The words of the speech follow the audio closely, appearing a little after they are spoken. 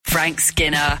Frank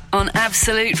Skinner on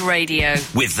Absolute Radio.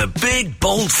 With the big,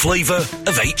 bold flavour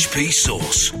of HP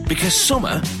sauce. Because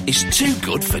summer is too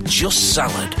good for just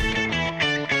salad.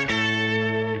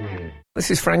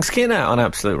 This is Frank Skinner on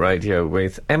Absolute Radio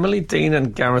with Emily Dean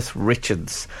and Gareth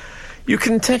Richards. You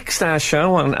can text our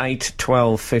show on 8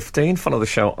 12 15. Follow the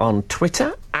show on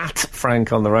Twitter, at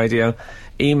Frank on the Radio.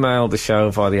 Email the show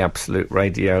via the Absolute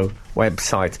Radio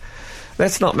website.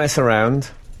 Let's not mess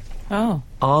around. Oh.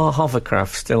 Are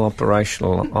hovercrafts still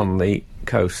operational on the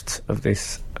coast of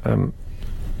this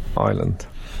island?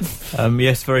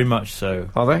 Yes, very much so.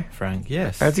 Are they? Frank,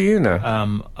 yes. How do you know?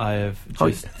 I have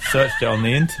just searched it on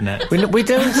the internet. We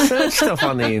don't search stuff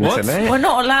on the internet. We're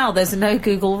not allowed. There's a no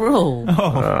Google rule.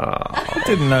 I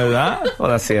didn't know that. Well,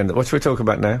 that's the end. What should we talk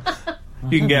about now?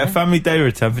 You can get a family day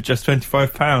return for just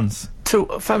 £25.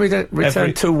 To family day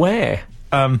return to where?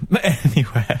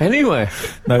 Anywhere. Anywhere?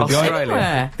 No,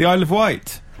 Australia. the Isle of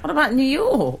Wight. What about New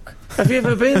York? Have you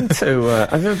ever been to?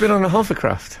 Have you ever been on a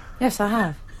hovercraft? Yes, I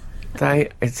have.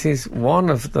 It is one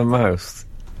of the most.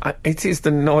 It is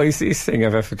the noisiest thing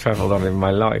I've ever travelled on in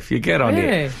my life. You get on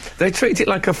it. They treat it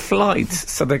like a flight,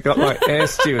 so they've got like air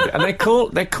steward, and they call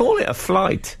it a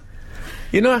flight.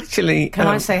 You know, actually... Can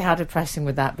I say how depressing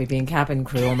would that be, being cabin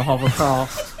crew on the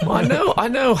hovercraft? Well, I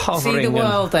know hovering... See the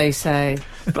world, they say.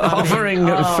 But hovering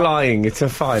and flying, it's a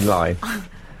fine line.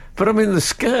 But, I mean, the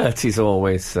skirt is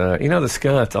always... the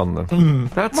skirt on them.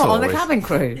 That's what, always... on the cabin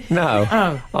crew?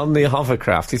 No. On the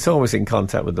hovercraft, it's always in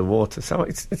contact with the water, so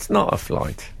it's not a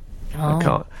flight. I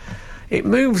can't... It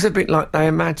moves a bit like they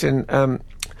imagine... do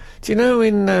you know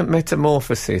in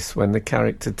Metamorphosis, when the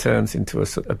character turns into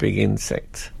a big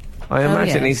insect... I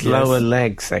imagine his lower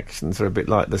leg sections are a bit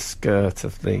like the skirt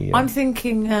of the... I'm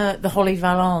thinking the Holly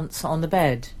Valance on the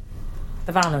bed.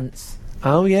 The Valance.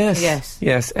 Oh, yes. Yes.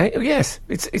 Yes. Yes.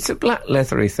 It's a black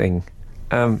leathery thing.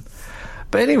 But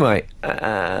anyway,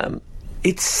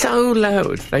 it's so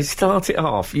loud. They start it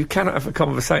off. You cannot have a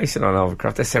conversation on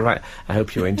hovercraft. They say, right, I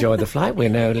hope you enjoy the flight. We're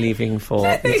now leaving for...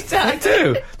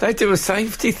 They do a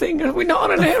safety thing. We're not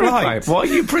on an aeroplane. Why are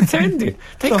you pretending?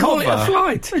 They call it a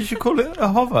flight. They should call it a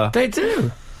hover. They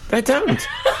do. They don't.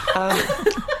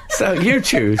 So you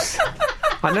choose.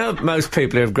 I know most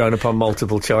people who have grown up on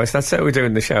multiple choice. That's how we're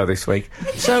doing the show this week.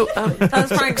 So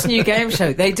that's Frank's new game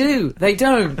show. They do. They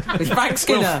don't. With Frank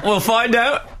Skinner. We'll find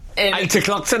out. 8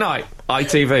 o'clock tonight.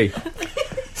 ITV.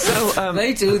 So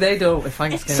they do. They don't. With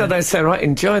Frank Skinner. So they say, right,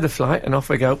 enjoy the flight, and off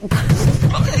we go. Coffee.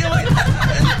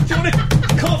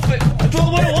 I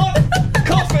don't want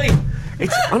coffee.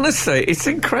 It's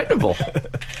incredible.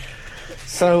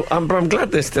 So, but I'm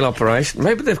glad they're still operational.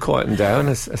 Maybe they've quietened down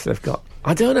as they've got.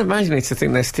 I don't imagine it's a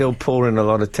thing they're still pouring a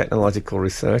lot of technological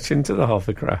research into the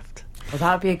hovercraft. Well,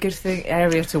 that would be a good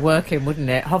area to work in, wouldn't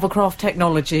it? Hovercraft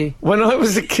technology. When I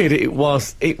was a kid, it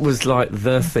was like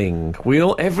the thing.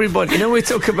 Everybody, we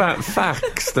talk about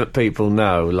facts that people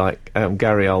know, like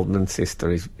Gary Oldman's sister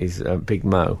is Big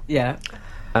Mo. Yeah.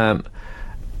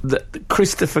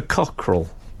 Christopher Cockerell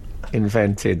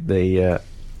invented the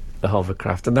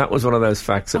hovercraft, and that was one of those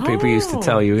facts that people used to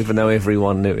tell you, even though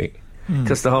everyone knew it,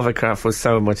 because the hovercraft was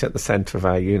so much at the centre of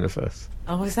our universe.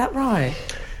 Oh, is that right?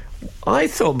 I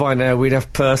thought by now we'd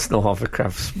have personal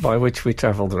hovercrafts by which we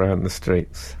travelled around the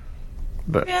streets,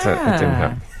 but it didn't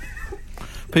happen.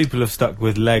 People have stuck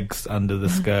with legs under the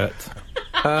skirt.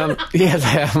 Yeah,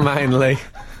 they are mainly.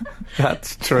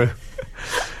 That's true.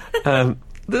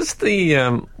 There's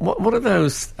the what are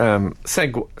those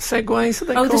segways? Are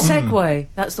they called? The Segway.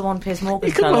 That's the one Piers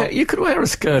Morgan fell off. You could wear a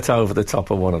skirt over the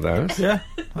top of one of those. Yeah,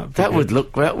 that would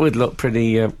look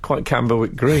pretty quite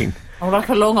Camberwick green. Oh, like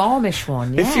a long Amish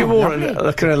one. Yeah, if you wore an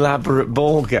elaborate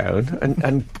ball gown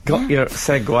and got your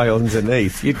Segway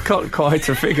underneath, you'd got quite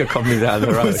a figure coming down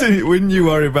the road. Wouldn't you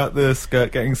worry about the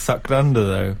skirt getting sucked under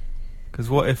though?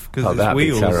 Because what if? Because it's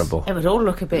wheels. Be terrible. It would all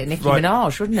look a bit Nicki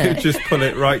Minaj, wouldn't it? You'd just pull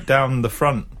it right down the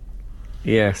front.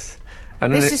 Yes.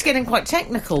 And this is getting quite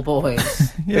technical,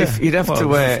 boys. Yeah. You'd have to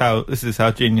wear... This is how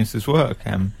geniuses work,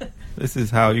 Em. This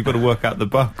is how you've got to work out the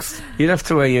bucks. You'd have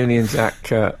to wear Union Jack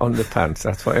underpants.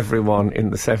 That's what everyone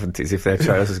in the 70s, if their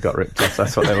trousers got ripped off,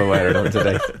 that's what they were wearing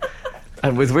underneath.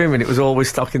 And with women, it was always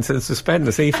stockings and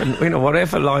suspenders, even,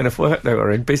 whatever line of work they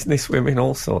were in, business women,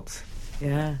 all sorts.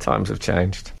 Yeah. Times have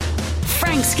changed.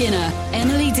 Frank Skinner,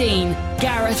 Emily Dean,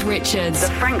 Gareth Richards.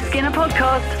 The Frank Skinner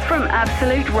Podcast from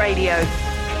Absolute Radio.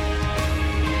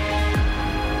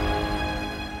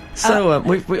 So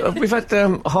we've had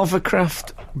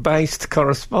hovercraft-based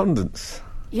correspondence.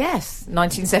 Yes,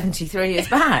 1973 is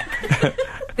back.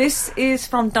 This is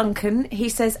from Duncan. He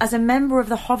says, as a member of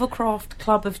the Hovercraft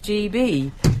Club of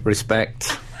GB...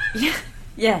 Respect.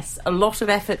 Yes, a lot of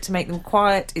effort to make them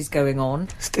quiet is going on.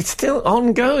 It's still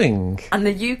ongoing. And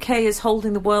the UK is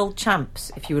holding the world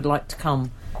champs, if you would like to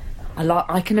come.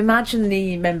 I can imagine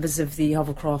the members of the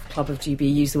Hovercraft Club of GB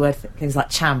use the word for things like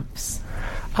champs.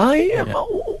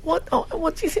 What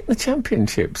do you think the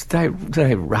championships, they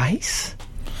race?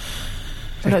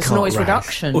 No, it's noise race.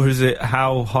 reduction. Or is it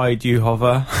how high do you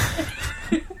hover?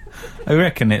 I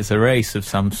reckon it's a race of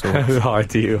some sort. How high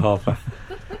do you hover?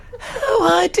 How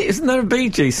high do... Isn't there a Bee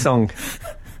Gees song? How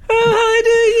high do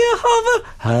you hover?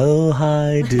 How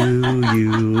high do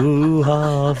you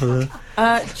hover?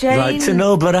 Jane... Like to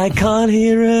know, but I can't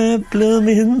hear a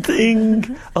blooming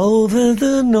thing over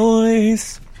the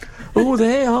noise. Oh,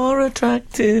 they are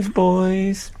attractive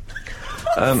boys.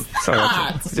 Sorry,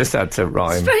 I just had to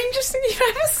rhyme. Strangest thing you've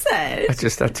ever said. I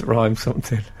just had to rhyme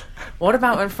something. What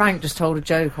about when Frank just told a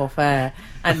joke off air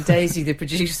and Daisy, the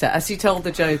producer, as he told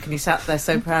the joke and he sat there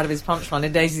so proud of his punchline,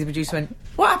 and Daisy, the producer, went,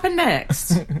 "What happened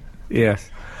next?" Yes.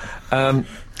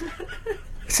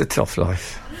 It's a tough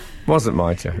life. Wasn't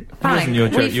my joke. Frank, It wasn't your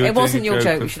joke. it wasn't your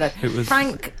joke. We of- should have. it was-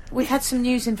 Frank, we've had some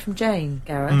news in from Jane,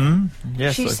 Gareth.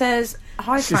 Yes, She says,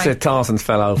 "Hi, She Frank. said Tarzan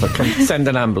fell over. Send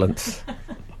an ambulance.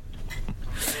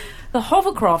 The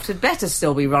Hovercraft had better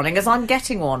still be running, as I'm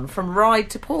getting one from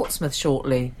Ryde to Portsmouth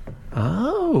shortly."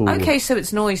 Oh. Okay, so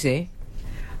it's noisy,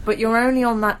 but you're only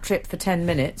on that trip for 10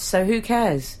 minutes, so who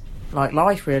cares? Like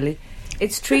life, really.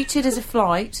 It's treated as a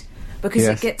flight because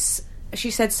Yes. it gets,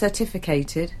 she said,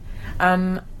 certificated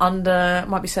under,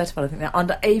 might be certified, I think, now,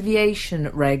 under aviation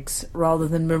regs rather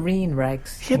than marine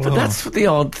regs. Yeah, but that's the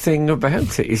odd thing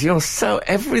about it, is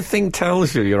everything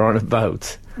tells you're on a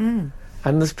boat. And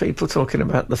there's people talking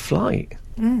about the flight.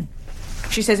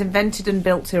 She says invented and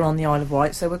built here on the Isle of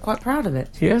Wight, so we're quite proud of it.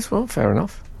 Yes, well, fair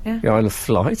enough. Yeah. The Isle of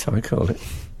Flight, I call it.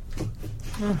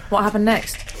 What happened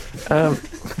next? Well,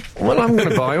 I'm going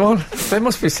to buy one. They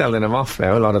must be selling them off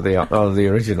now, a lot of the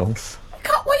originals.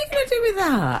 What are you going to do with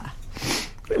that?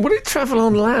 Would it travel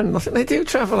on land? I think they do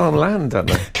travel on land, don't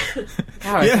they?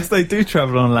 Gareth, Yes, they do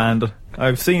travel on land.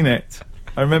 I've seen it.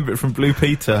 I remember it from Blue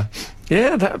Peter.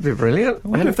 Yeah, that would be brilliant.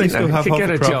 wonder if they still have you could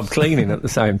get a hovercrafts. job cleaning at the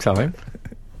same time.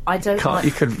 I don't like.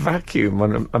 You could vacuum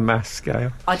on a mass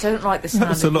scale. I don't like the sound.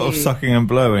 That's a lot of sucking and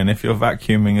blowing if you're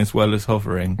vacuuming as well as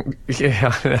hovering.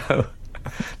 Yeah, I know.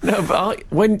 No, but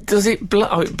when does it blow?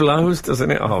 Oh, it blows, doesn't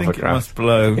it? I think it Hovercraft. must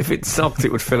blow. If it stopped,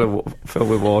 it would fill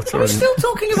with water. We're and still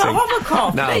talking about sink.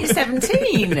 Hovercraft. No. It's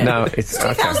 17. No, it's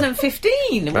okay.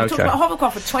 2015. We're talking Okay. about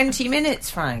Hovercraft for 20 minutes,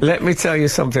 Frank. Let me tell you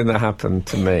something that happened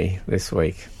to me this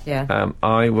week. Yeah.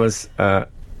 I was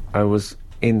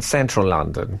in central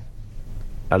London,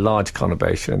 a large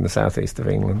conurbation in the southeast of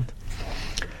England,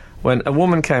 when a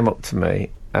woman came up to me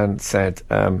and said,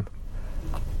 "Can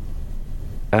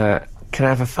I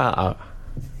have a photo?"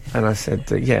 And I said,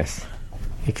 "Yes,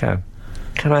 you can."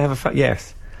 "Can I have a photo?"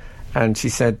 "Yes." And she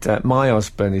said, "My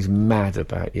husband is mad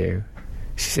about you."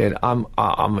 She said,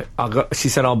 she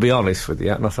said, "I'll be honest with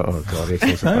you." And I thought, oh God, here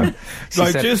comes a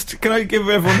Can I give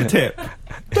everyone a tip?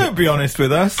 Don't be honest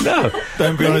with us. No.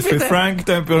 Don't be honest with Frank.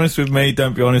 Don't be honest with me.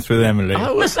 Don't be honest with Emily.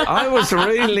 I was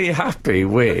really happy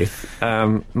with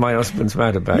my husband's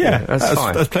mad about yeah, you. That's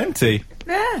fine. That's plenty.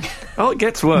 Yeah. Oh, it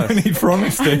gets worse. No need for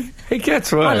honesty. It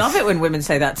gets worse. I love it when women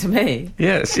say that to me.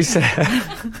 Yeah, she said.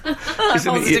 I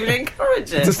positively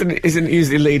encourage it. Isn't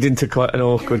usually leading to quite an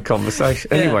awkward conversation.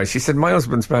 Yeah. Anyway, she said, "My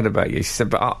husband's mad about you." She said,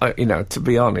 "But to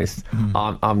be honest,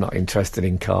 I'm not interested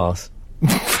in cars."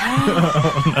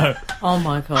 Oh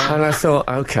my God. And I thought,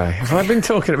 okay, have I been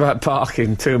talking about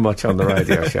parking too much on the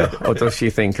radio show, or does she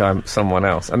think I'm someone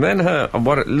else? And then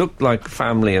what it looked like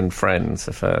family and friends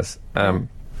of hers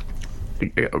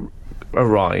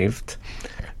arrived,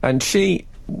 and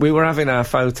we were having our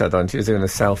photo done. She was doing a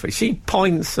selfie. She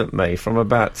points at me from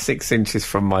about 6 inches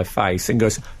from my face and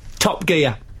goes, "Top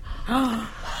Gear."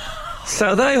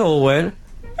 So they all went,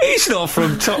 "He's not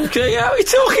from Top Gear. What are you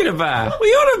talking about? What are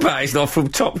you on about? He's not from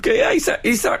Top Gear. He's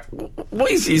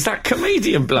that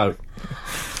comedian bloke."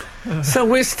 So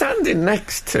we're standing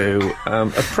next to a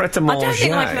pret-a-manger. I don't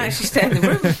think I can actually stay in the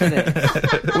room for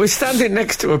this. We're standing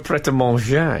next to a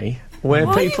pret-a-manger where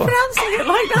Why people... are you pronouncing it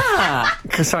like that?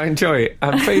 Because I enjoy it.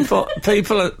 And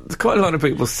quite a lot of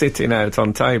people sitting out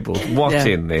on tables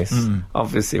watching this,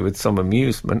 obviously with some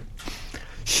amusement.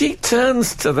 She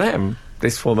turns to them,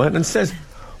 this woman, and says,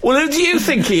 "Well, who do you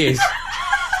think he is?"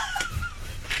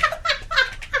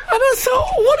 And I thought,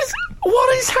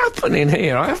 what is happening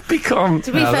here? I have become...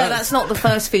 To be fair, that's not the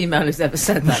first female who's ever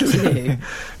said that to you.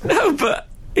 No, but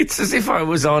It's as if I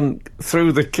was on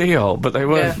Through the Keyhole, but they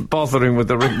weren't bothering with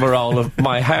the rigmarole of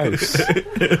my house.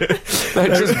 They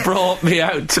just brought me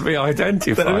out to be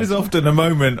identified. There is often a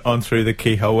moment on Through the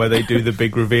Keyhole where they do the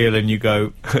big reveal and you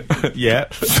go, yeah,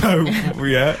 so,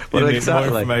 yeah, well, you need more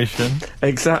information.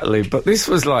 Exactly, but this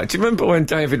was like, do you remember when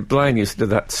David Blaine used to do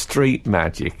that street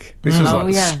magic? This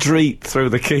was street Through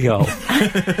the Keyhole.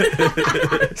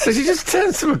 So she just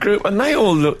turns to a group and they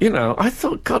all look, I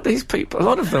thought, God, these people, a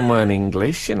lot of them weren't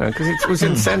English, because it was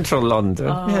in central London.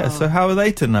 Yeah, so how are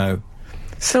they to know?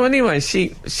 So anyway,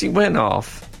 she went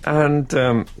off, and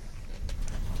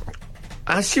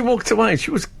as she walked away,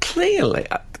 she was clearly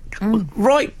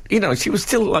right. She was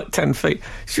still like 10 feet.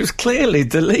 She was clearly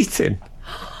deleting.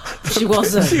 She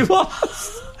wasn't. She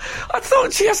was. I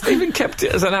thought she hasn't even kept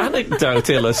it as an anecdote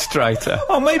illustrator.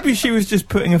 Oh, maybe she was just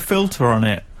putting a filter on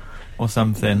it or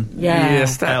something. Yeah.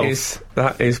 Yes, that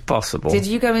is possible. Did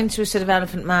you go into a sort of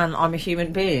Elephant Man, I'm a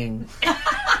human being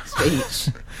speech?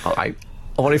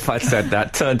 Or if I'd said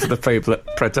that, turned to the people at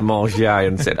Pret a Manger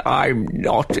and said, I'm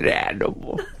not an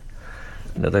animal.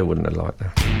 No, they wouldn't have liked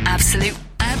that. Absolute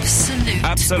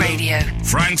Radio.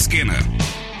 Frank Skinner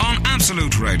on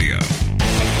Absolute Radio.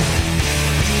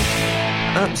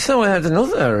 So I had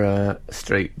another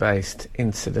street-based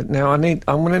incident. Now I'm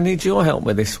going to need your help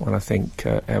with this one, I think,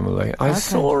 Emily. I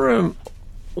saw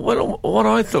what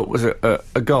I thought was a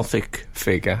gothic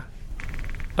figure,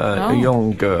 a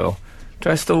young girl,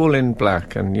 dressed all in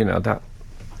black, and that,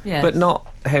 but not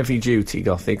heavy-duty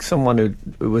gothic. Someone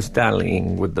who was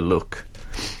dallying with the look.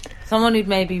 Someone who'd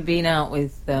maybe been out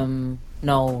with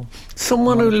Noel.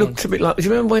 Someone who looked a bit like. Do you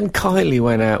remember when Kylie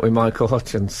went out with Michael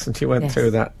Hutchins and she went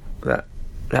through that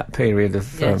period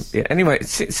of anyway,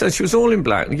 so she was all in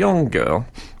black, a young girl,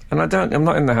 and I'm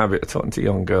not in the habit of talking to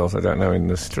young girls I don't know in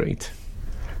the street,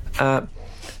 and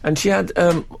she had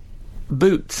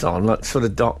boots on, like sort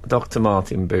of Dr.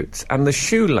 Martin boots, and the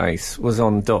shoelace was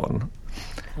undone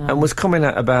and was coming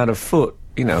out about a foot,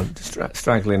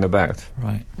 straggling about.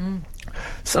 Right.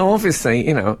 So obviously,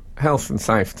 health and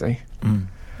safety.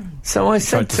 So I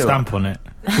said to her, stamp on it.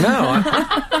 No,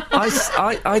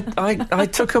 I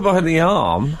took her by the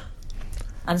arm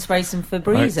and sprayed some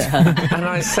Febreze at her. and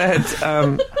I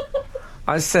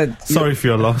said, sorry for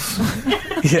your loss.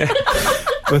 Yeah,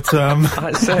 but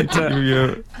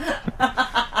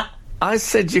I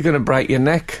said you're going to break your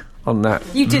neck on that.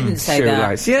 You didn't say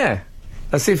shoelace. that. Yeah,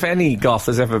 as if any goth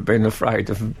has ever been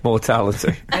afraid of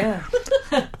mortality. Yeah.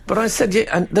 But I said,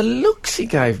 and the look she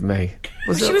gave me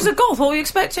was. She was a goth. What were you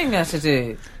expecting her to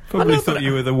do? Probably thought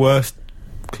you were the worst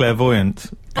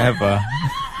clairvoyant ever,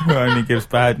 who only gives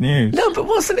bad news. No, but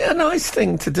wasn't it a nice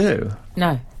thing to do?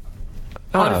 No.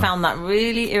 I would have found that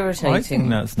really irritating. I think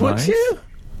that's nice. Would you?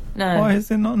 No. Why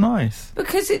is it not nice?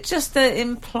 Because it just it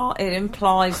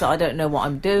implies that I don't know what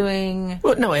I'm doing.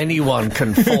 Well, no, anyone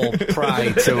can fall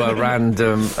prey to a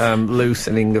random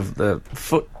loosening of the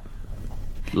foot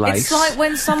lace. It's like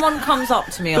when someone comes up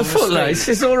to me on the foot lace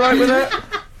is all right with that.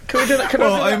 Can we do that?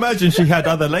 I imagine she had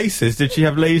other laces. Did she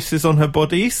have laces on her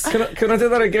bodies? Can I do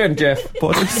that again, Jeff?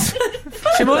 Bodies?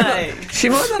 She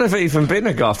might not have even been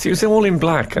a goth. She was all in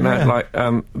black and had like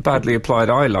badly applied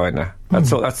eyeliner.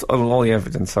 That's all the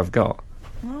evidence I've got.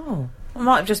 Oh, I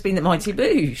might have just been the Mighty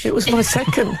Boosh. It was my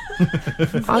second.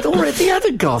 I'd already had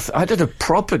a goth. I'd had a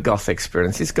proper goth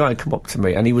experience. This guy had come up to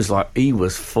me and he was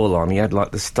full on. He had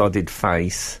like the studded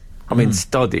face. I mean,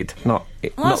 studded, not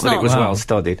that it was well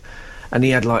studded. And he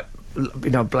had like,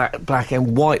 black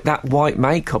and white, that white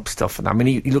makeup stuff. And I mean,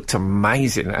 he looked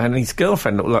amazing. And his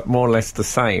girlfriend looked like more or less the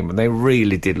same. And they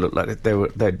really did look like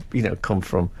they'd come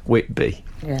from Whitby.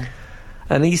 Yeah.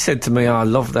 And he said to me, I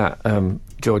love that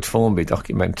George Formby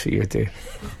documentary you did.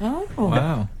 Oh.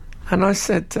 Wow. And I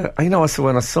said,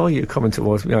 when I saw you coming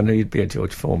towards me, I knew you'd be a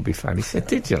George Formby fan. He said,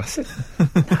 did you? I said,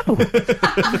 no.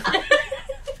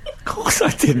 Of course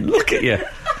I didn't. Look at you.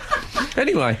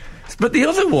 Anyway, but the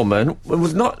other woman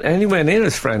was not anywhere near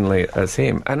as friendly as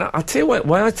him. And I tell you what,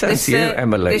 when I turn to you,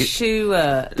 Emily... The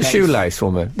shoelace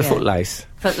woman. The footlace.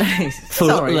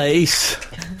 Footlace.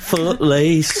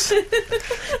 Footlace.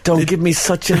 Don't give me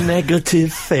such a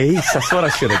negative face. That's what I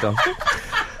should have done.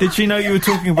 Did she know you were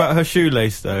talking about her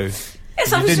shoelace, though?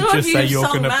 Yes, you didn't just say you're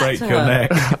going to break your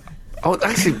neck. Oh,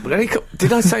 actually,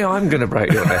 did I say I'm going to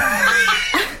break your neck?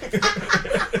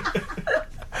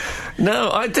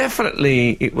 No, I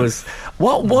definitely... It was...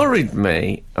 What worried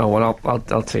me... Oh, well,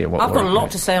 I'll tell you what I've got a lot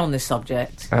me. to say on this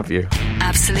subject. Have you?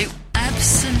 Absolute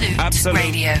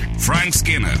Radio. Frank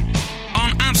Skinner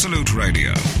on Absolute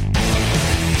Radio.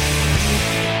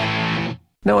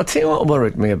 No, I'll tell you what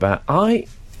worried me about.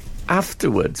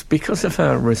 Afterwards, because of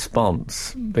her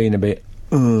response being a bit...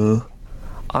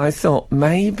 I thought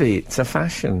maybe it's a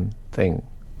fashion thing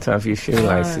to have your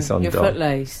shoelaces undone. Your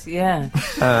footlace, yeah.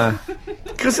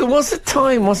 Because there was a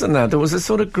time, wasn't there? There was a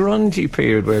sort of grungy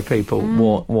period where people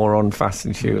wore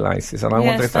unfastened shoelaces, and I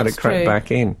wonder if that had crept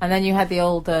back in. And then you had the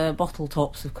old bottle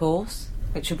tops, of course,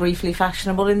 which were briefly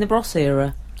fashionable in the Bros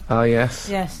era. Oh, yes.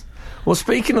 Yes. Well,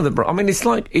 speaking of the Bros, I mean, it's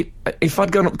like if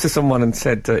I'd gone up to someone and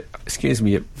said, excuse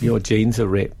me, your jeans are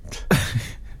ripped.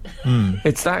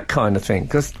 It's that kind of thing.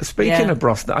 Because speaking of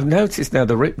Bros, I've noticed now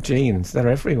the ripped jeans, they're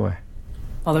everywhere.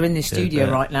 Well, they're in the studio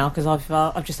right now because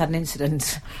I've just had an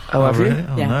incident. Oh, have really? you?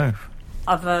 Oh, Yeah.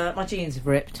 no. My jeans have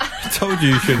ripped. I told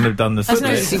you shouldn't have done this. That's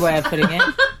no easy way of putting it.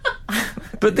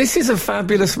 But this is a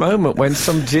fabulous moment when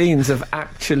some jeans have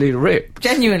actually ripped.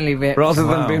 Genuinely ripped. Rather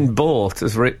than being bought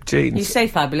as ripped jeans. You say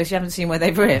fabulous, you haven't seen where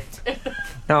they've ripped.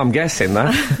 No, I'm guessing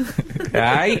that.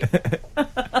 Hey?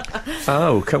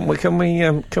 Oh, can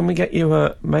we get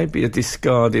you maybe a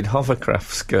discarded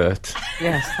hovercraft skirt?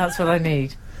 Yes, that's what I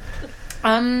need.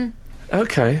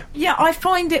 Okay. Yeah, I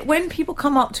find it when people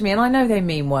come up to me, and I know they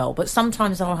mean well, but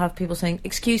sometimes I'll have people saying,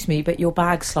 "Excuse me, but your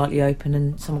bag's slightly open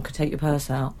and someone could take your purse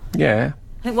out." Yeah.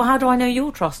 I think, well, how do I know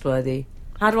you're trustworthy?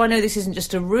 How do I know this isn't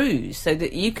just a ruse so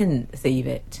that you can thieve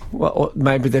it? Well, or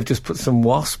maybe they've just put some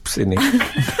wasps in it.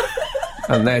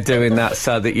 And they're doing that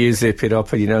so that you zip it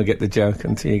up and you don't get the joke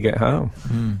until you get home.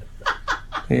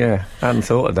 Yeah, I hadn't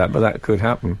thought of that, but that could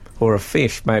happen. Or a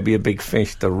fish, maybe a big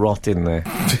fish to rot in there.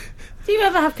 Do you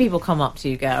ever have people come up to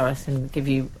you, Gareth, and give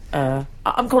you...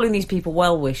 I'm calling these people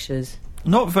well-wishers.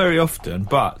 Not very often,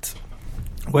 but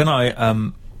when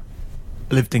I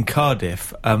lived in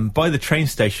Cardiff, by the train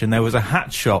station there was a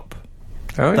hat shop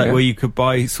where you could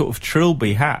buy sort of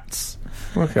trilby hats.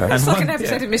 Okay. It's like an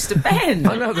episode of Mr. Ben.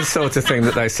 I know the sort of thing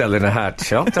that they sell in a hat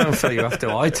shop. Don't feel you have to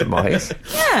itemise.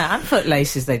 Yeah, and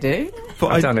footlaces they do. But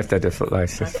I don't know if they do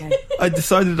footlaces. Okay. I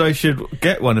decided I should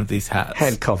get one of these hats.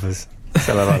 Head covers.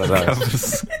 Sell a lot of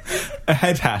those. A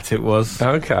head hat it was.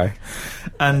 Okay.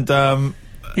 And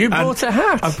you bought a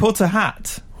hat? I bought a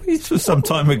hat. This was some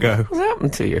time ago. What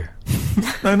happened to you?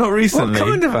 No, not recently. What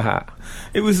kind of a hat?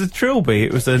 It was a trilby.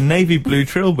 It was a navy blue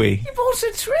trilby. You bought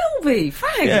a trilby,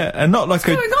 Frank. Yeah, and not like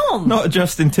What's going on? not a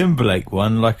Justin Timberlake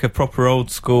one, like a proper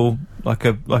old school, like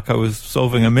I was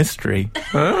solving a mystery.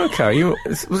 Oh, okay.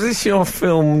 Was this your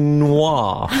film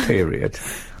noir period?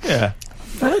 Yeah.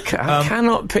 Okay. I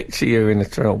cannot picture you in a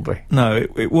trilby. No,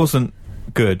 it wasn't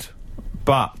good.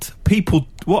 But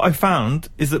what I found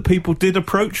is that people did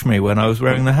approach me when I was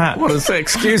wearing the hat. What, say,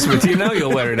 excuse me, do you know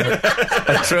you're wearing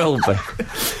a trilby?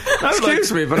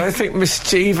 Excuse me, but I think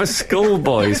mischievous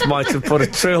schoolboys might have put a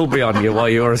trilby on you while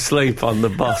you were asleep on the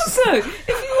bus. So, if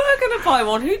you were going to buy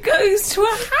one, who goes to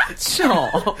a hat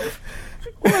shop?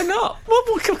 Why not? Where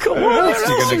else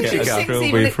are you going to get a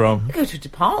trilby from? You go to a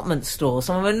department store,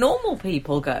 some of the normal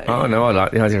people go. Oh, no, I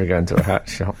like the idea of going to a hat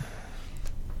shop.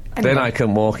 Anyway. Then I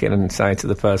can walk in and say to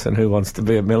the person who wants to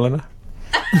be a milliner.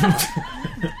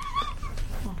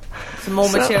 Some more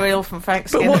material from Frank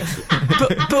Skinner.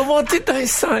 But what did they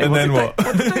say? And then what?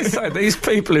 What did they say? These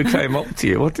people who came up to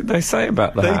you, what did they say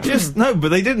about the hat? But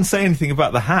they didn't say anything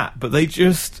about the hat, but they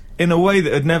just, in a way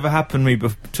that had never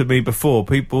happened to me before,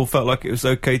 people felt like it was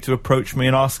okay to approach me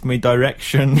and ask me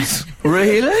directions.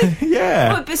 Really?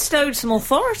 Yeah. Well, it bestowed some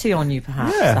authority on you,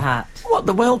 perhaps, Yeah. the hat. What,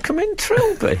 the welcoming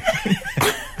trilby?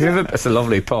 It's a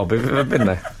lovely pub. Have you ever been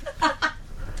there?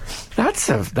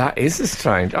 That is a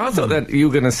strange. I thought that you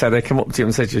were going to say they come up to you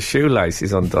and said your shoelace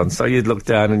is undone, so you'd look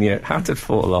down and your hat had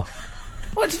fallen off.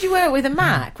 What, did you wear it with a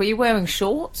Mac? Were you wearing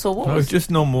shorts or what? No, just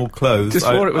normal clothes. Just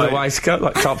wore it with a waistcoat,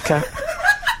 like Top Cat.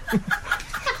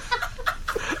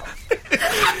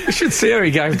 You should see her,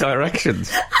 he gave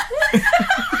directions.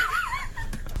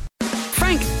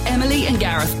 Frank, Emily and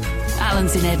Gareth.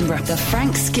 Alun's in Edinburgh. The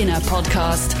Frank Skinner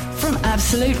Podcast from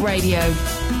Absolute Radio.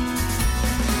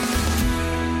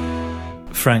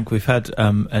 Frank, we've had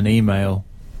an email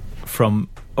from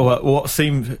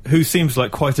who seems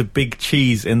like quite a big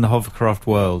cheese in the hovercraft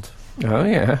world. Oh,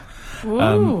 yeah.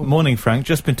 Morning, Frank.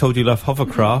 Just been told you love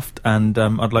hovercraft, and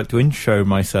I'd like to intro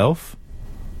myself.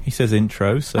 He says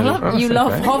intro, so... I love you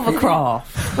love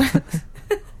hovercraft.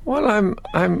 Well,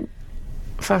 I'm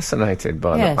fascinated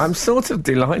by them. I'm sort of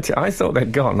delighted. I thought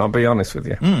they'd gone, I'll be honest with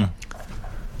you.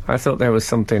 I thought there was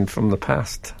something from the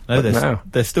past. No,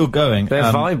 they're still going.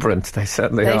 They're vibrant, they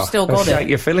certainly are. They've still got They'll it. shake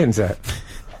your fillings out.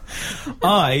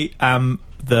 I am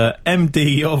the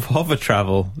MD of Hover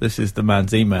Travel. This is the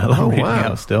man's email I'm reading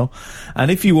out still. And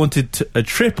if you wanted a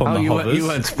trip on the hovers... you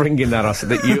weren't springing that, I said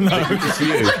that you... Just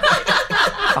you.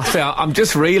 I'm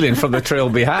just reeling from the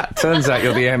Trilby hat. Turns out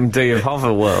you're the MD of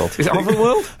Hoverworld. Is it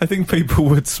Hoverworld? I think people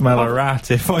would smell a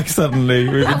rat if we've been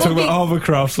talking about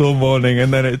Hovercrafts all morning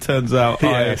and then it turns out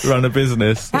I run a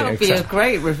business. That would be a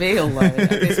great reveal, though, at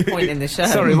this point in the show.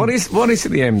 Sorry, what is it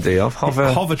the MD of?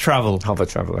 Hover Travel. Hover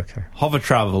Travel, okay. Hover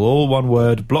Travel, all one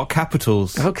word, block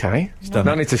capitals. Okay.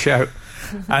 No need to shout.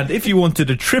 And if you wanted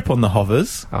a trip on the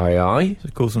hovers, aye, so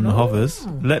calls them the hovers,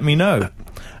 let me know.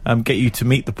 Get you to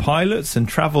meet the pilots and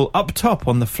travel up top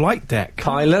on the flight deck.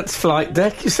 Pilots, flight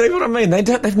deck. You see what I mean?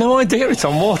 They've no idea it's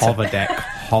on water. Hover deck.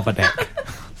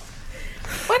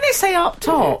 When they say up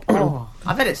top,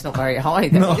 I bet it's not very high,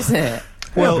 though, is it?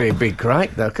 Well, it'll be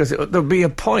great though, because there'll be a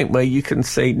point where you can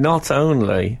see not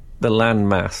only the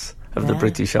landmass of the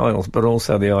British Isles, but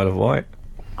also the Isle of Wight.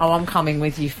 Oh, I'm coming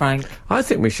with you, Frank. I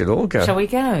think we should all go. Shall we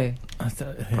go? I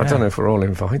don't know if we're all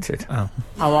invited. Oh,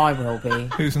 I will be.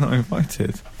 Who's not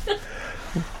invited?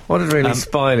 What would really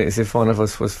spoil it is if one of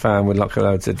us was found with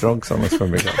loads of drugs on us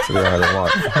when we got to the Isle of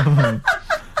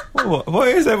Wight. Why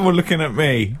is everyone looking at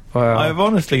me? Well, I've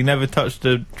honestly never touched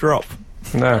a drop.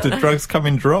 No. Do drugs come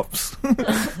in drops?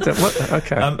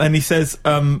 Okay. And he says,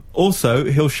 also,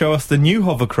 he'll show us the new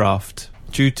hovercraft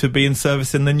due to be in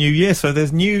service in the new year. So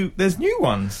there's new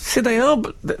ones. See, they are,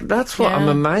 but that's what I'm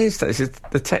amazed at. Is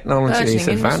the technology is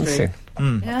advancing.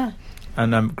 Yeah.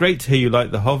 And great to hear you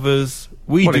like the hovers.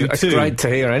 We do it's too. It's great to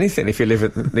hear anything if you live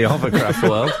in the hovercraft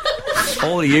world.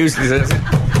 All you use is...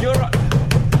 You're right.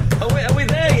 Are we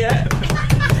there yet?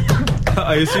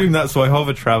 I assume that's why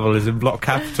Hover Travel is in block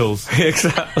capitals.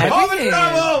 Exactly. Hover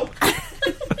Travel!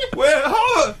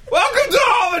 Welcome to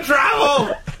Hover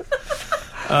Travel!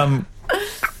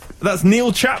 That's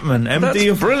Neil Chapman,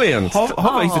 MD of brilliant.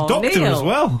 Hover. He's a doctor Neil. as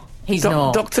well. He's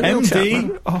not. Dr. Neil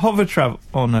Chapman. MD Hover Travel.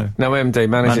 Oh, no. No, MD,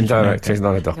 Managing Director. Okay. He's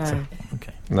not a doctor. No.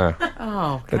 Okay. No.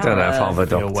 Oh, They don't have Hover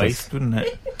Be a doctors. waste, wouldn't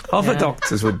it? Hover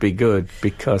doctors would be good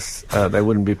because they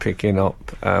wouldn't be picking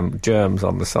up germs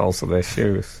on the soles of their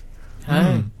shoes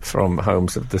from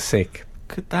homes of the sick.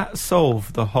 Could that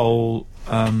solve the whole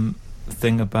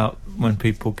thing about when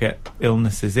people get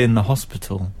illnesses in the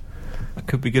hospital? It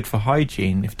could be good for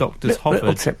hygiene if doctors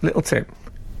hovered. Little tip.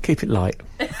 Keep it light.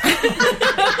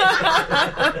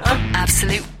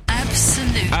 Absolute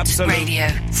Radio.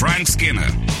 Frank Skinner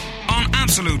on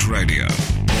Absolute Radio.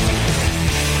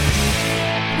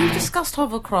 We've discussed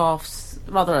hovercrafts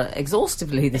rather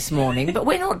exhaustively this morning, but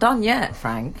we're not done yet,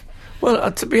 Frank. Well,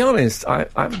 to be honest,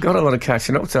 I've got a lot of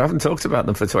catching up to. I haven't talked about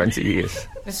them for 20 years.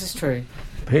 This is true.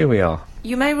 Here we are.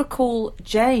 You may recall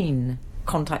Jane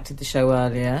contacted the show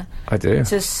earlier. I do.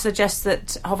 To suggest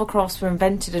that hovercrafts were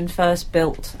invented and first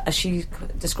built, as she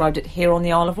described it, here on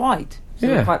the Isle of Wight. So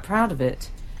we're quite proud of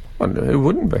it. Well, who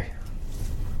wouldn't be?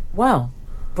 Well,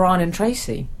 Brian and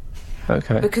Tracy.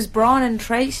 Okay. Because Brian and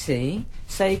Tracy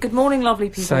say, good morning, lovely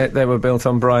people. Say they were built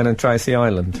on Brian and Tracy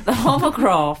Island. The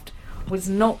hovercraft was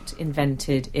not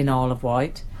invented in Isle of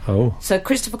Wight. Oh. So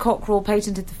Christopher Cockerell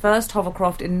patented the first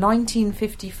hovercraft in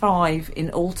 1955 in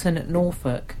Alton,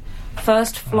 Norfolk.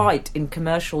 First flight in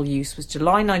commercial use was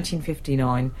July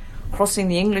 1959, crossing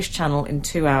the English Channel in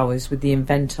 2 hours with the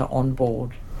inventor on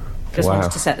board. Just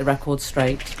wanted to set the record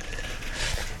straight.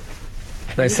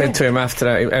 They said to him after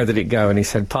that, how did it go? And he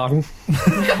said, pardon?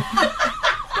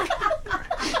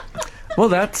 Well,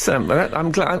 that's...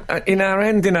 I'm glad... in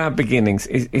our beginnings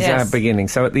is our beginning.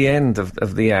 So at the end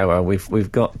of the hour,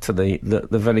 we've got to the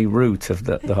very root of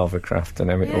the hovercraft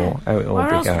and how it all began.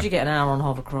 Where else would you get an hour on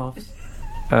hovercrafts?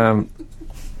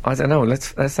 I don't know.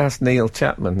 Let's ask Neil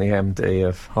Chapman, the MD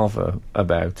of Hover,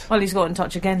 about. Well, he's got in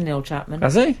touch again, Neil Chapman.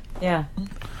 Has he? Yeah.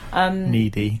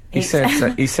 Needy. He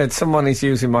said someone is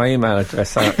using my email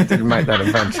address. I didn't make that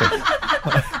invention.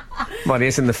 But he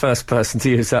isn't the first person to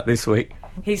use that this week.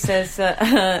 He says,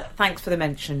 thanks for the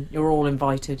mention. You're all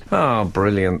invited. Oh,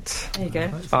 brilliant. There you go.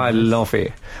 I love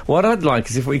it. What I'd like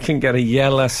is if we can get a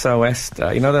yellow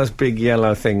Soester. You know those big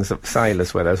yellow things that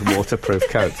sailors wear, those waterproof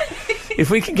coats? If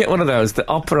we can get one of those that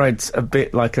operates a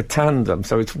bit like a tandem,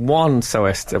 so it's one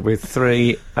Soester with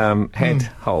 3 head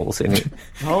holes in it.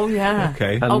 Oh, yeah.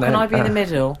 Okay. And can I be in the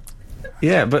middle?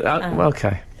 Yeah, but...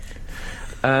 okay.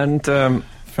 And...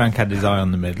 Frank had his eye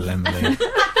on the middle, Emily.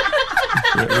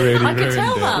 Really I can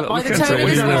tell that by the tone of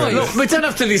his voice. Look, we don't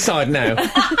have to decide now.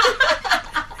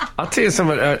 I'll tell you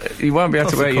something. You won't be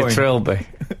able to wear your trilby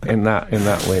in that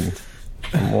wind.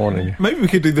 I'm warning you. Maybe we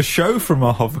could do the show from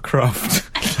our hovercraft.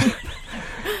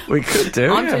 We could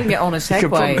do. I'm doing it on a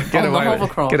Segway on the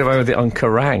hovercraft. Get away with it on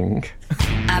Kerrang.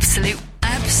 Absolute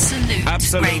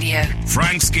Radio.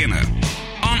 Frank Skinner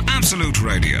on Absolute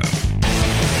Radio.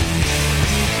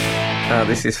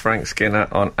 This is Frank Skinner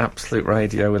on Absolute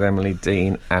Radio with Emily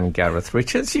Dean and Gareth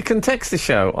Richards. You can text the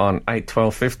show on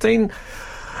 81215.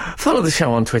 Follow the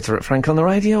show on Twitter at Frank on the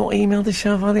Radio, or email the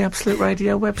show via the Absolute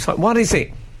Radio website. What is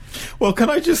it? Well, can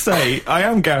I just say, I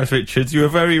am Gareth Richards. You were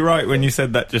very right when you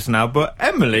said that just now, but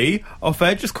Emily, off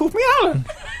air, just called me Alan.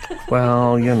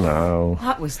 Well, you know.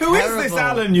 That was Who terrible. is this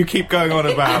Alan you keep going on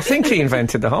about? I think he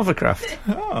invented the hovercraft.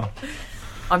 Oh.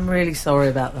 I'm really sorry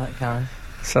about that, Karen.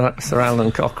 Sir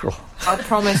Alan Cockerell. I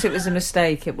promise it was a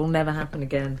mistake. It will never happen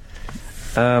again.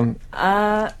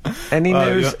 Any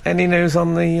news? Yeah. Any news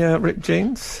on the ripped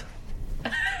jeans?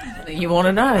 You want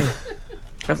to know?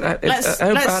 Let's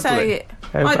say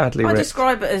how badly I ripped?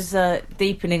 describe it as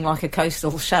deepening like a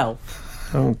coastal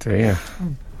shelf. Oh dear.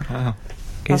 Wow.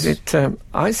 Is it?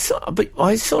 I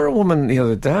saw a woman the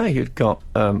other day who'd got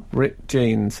ripped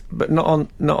jeans, but not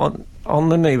on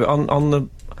the knee, but on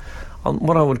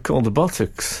what I would call the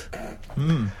buttocks.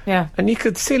 Yeah. And you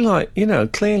could see, like,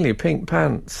 clearly pink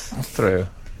pants through.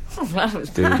 Oh, that was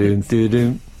Do bad.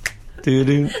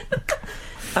 do.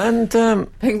 And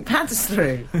Pink pants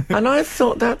through. and I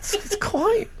thought it's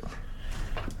quite.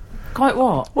 Quite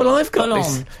what? Well, I've got Full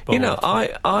this.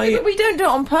 on. I. We don't do it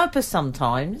on purpose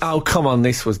sometimes. Oh, come on!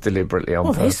 This was deliberately on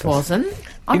Well, purpose. this wasn't.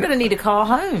 I'm going to need a car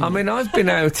home. I mean, I've been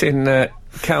out in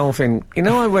Calvin.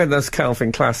 I wear those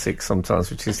Calvin Classics sometimes,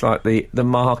 which is like the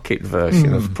market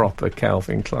version of proper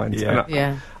Calvin Klein. Yeah.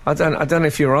 Yeah. I don't know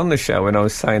if you were on the show when I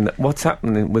was saying that what's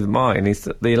happening with mine is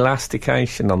that the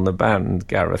elastication on the band,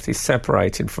 Gareth, is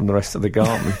separated from the rest of the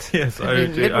garment. Yes, I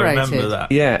been do. I remember liberated. that.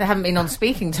 They Yeah. haven't been on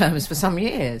speaking terms for some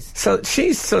years. So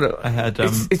she's sort of. I had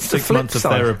it's the 6 flip months of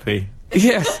side. therapy.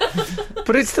 Yes,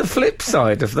 but it's the flip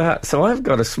side of that. So I've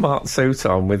got a smart suit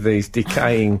on with these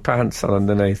decaying pants on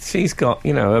underneath. She's got,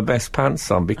 her best pants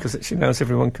on because she knows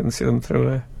everyone can see them through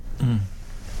her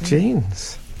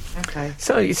jeans. Okay.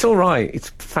 So it's all right. It's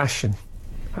fashion.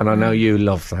 And I know you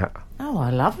love that. Oh, I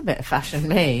love a bit of fashion,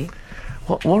 me.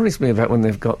 What worries me about when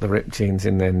they've got the ripped jeans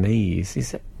in their knees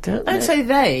is that Don't say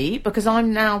they, because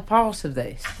I'm now part of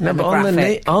this. no, but on the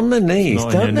knees, Not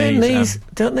on don't your their knees,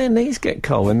 don't their knees get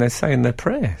cold when they're saying their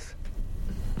prayers?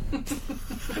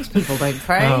 People don't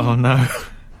pray. Oh, no.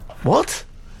 What?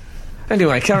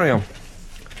 Anyway, carry on.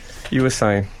 You were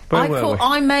saying where were we?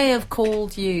 I may have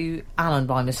called you Alan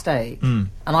by mistake, and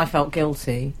I felt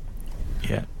guilty,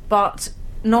 Yeah. but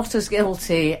not as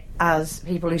guilty as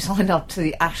people who signed up to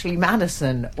the Ashley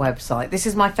Maddison website. This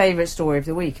is my favourite story of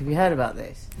the week. Have you heard about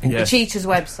this? Yes. The Cheaters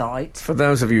website. For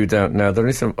those of you who don't know, there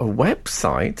is a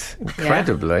website,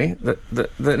 incredibly,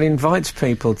 that invites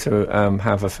people to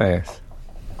have affairs.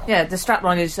 Yeah, the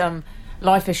strapline is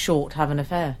 "Life is short, have an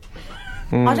affair."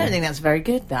 I don't think that's very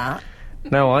good. That.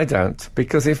 No, I don't,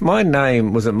 because if my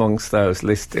name was amongst those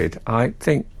listed, I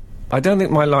don't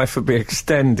think my life would be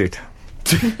extended.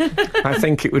 I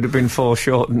think it would have been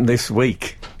foreshortened this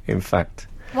week, in fact.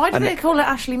 Why do they call it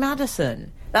Ashley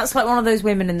Maddison? That's like one of those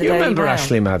women in the You Daily remember Mail.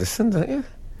 Ashley Maddison, don't you?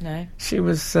 No. She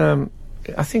was, I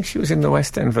think she was in the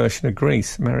West End version of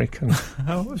Grease, American.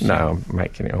 How was she? No, I'm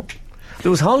making it up.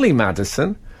 There was Holly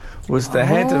Madison, was the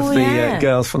head of the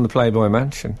girls from the Playboy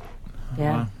Mansion.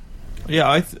 Yeah. Wow.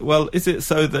 Yeah, well, is it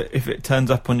so that if it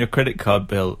turns up on your credit card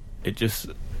bill, it just...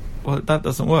 Well, that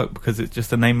doesn't work because it's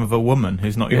just the name of a woman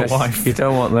who's not your Yes, wife. You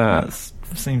don't want that.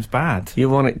 That seems bad. You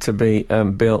want it to be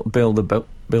Bill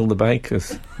the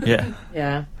Bakers. Yeah.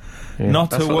 Yeah. Yeah, Not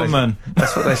that's a what woman.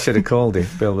 That's what they should have called it,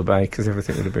 Bill the Bakers.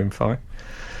 Everything would have been fine.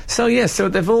 So, so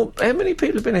they've all... How many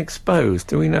people have been exposed,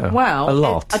 do we know? Well, a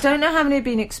lot. I don't know how many have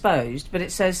been exposed, but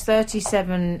it says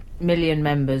 37 million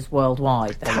members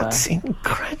worldwide. That's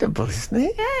incredible, isn't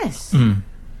it? Yes.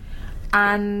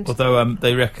 And Although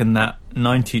they reckon that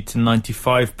 90 to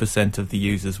 95% of the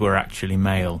users were actually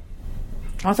male.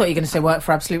 I thought you were going to say work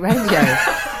for Absolute Radio.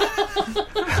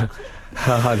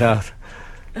 Oh, no.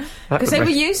 Because they were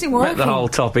using work. Make the whole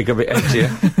topic a bit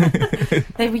edgier.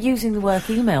 They were using the work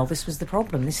email. This was the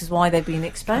problem. This is why they've been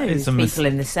exposed. People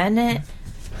in the Senate,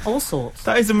 all sorts.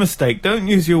 That is a mistake. Don't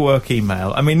use your work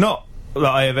email. I mean, not that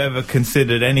I have ever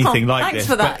considered anything like thanks this.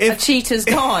 for that. But A cheater's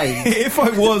guide. if I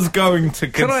was going to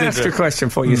consider... Can I ask a question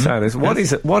before you say this? What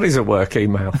is a work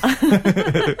email?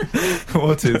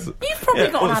 What is... You've probably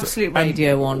got an Absolute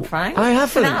Radio on, Frank. I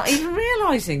haven't. Without even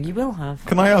realising. You will have.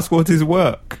 Can I ask what is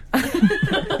work?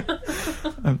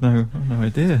 I've no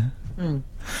idea.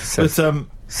 Says, But,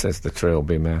 says the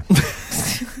Trilby man.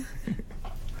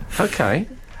 Okay.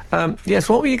 Yes,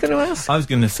 what were you going to ask? I was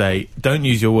going to say, don't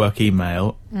use your work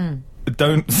email.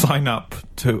 Don't sign up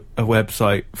to a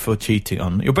website for cheating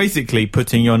on. You're basically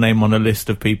putting your name on a list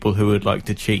of people who would like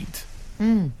to cheat.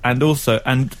 And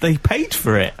they paid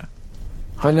for it.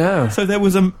 I know. So there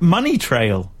was a money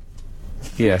trail.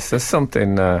 Yes, there's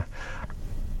something...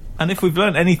 And if we've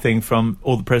learnt anything from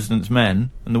All the President's Men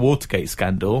and the Watergate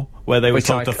scandal, where they were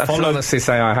told to follow... I honestly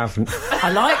say I haven't.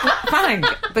 I like Frank,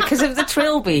 because of the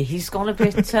Trilby, he's gone a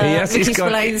bit... he's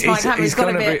gone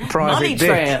a bit private money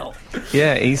trail.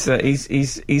 Yeah, he's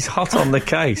hot on the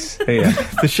case here.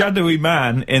 The shadowy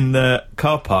man in the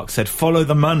car park said, "Follow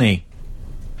the money."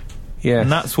 Yeah.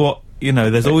 And that's what,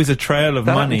 there's always a trail of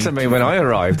money. That happened to me when I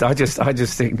arrived. I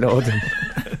just ignored him.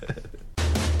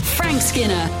 Frank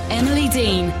Skinner, Emily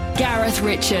Dean, Gareth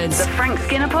Richards. The Frank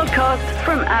Skinner Podcast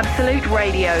from Absolute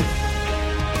Radio.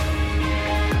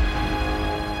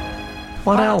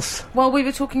 What else? Well, we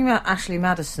were talking about Ashley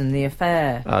Maddison, the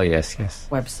Affair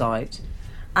website,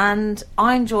 and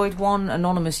I enjoyed one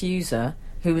anonymous user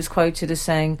who was quoted as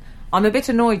saying, "I'm a bit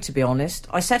annoyed, to be honest.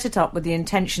 I set it up with the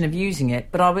intention of using it,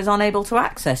 but I was unable to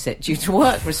access it due to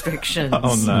work restrictions."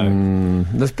 Oh, no.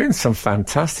 There's been some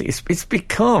fantastic... It's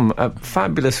become a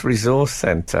fabulous resource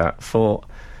centre for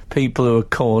people who are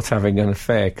caught having an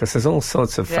affair, because there's all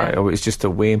sorts of... it was just a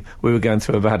whim. We were going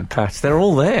through a bad patch. They're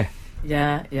all there.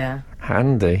 Yeah.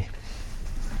 Handy.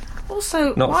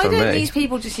 Also, Not why for don't me. these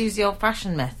people just use the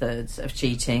old-fashioned methods of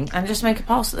cheating and just make a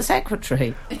pass at the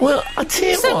secretary? Well, I tell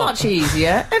you so what... much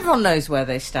easier. Everyone knows where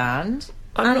they stand.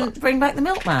 Bring back the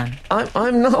milkman.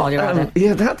 I'm not... While you're at it.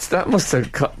 yeah, that must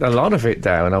have cut a lot of it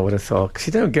down, I would have thought, because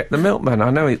you don't get the milkman. I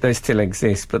know they still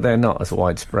exist, but they're not as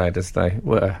widespread as they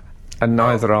were, and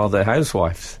neither are the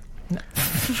housewives.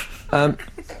 I'd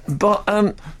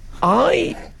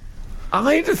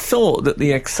have thought that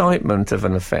the excitement of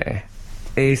an affair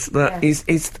is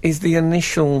the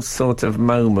initial sort of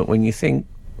moment when you think,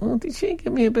 "Oh, did she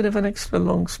give me a bit of an extra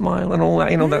long smile?" and all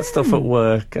that, that stuff at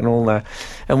work and all that.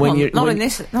 And when not in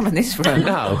this room.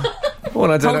 No.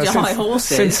 Well, I don't know.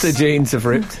 Since the jeans have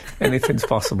ripped, anything's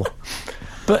possible.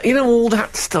 But all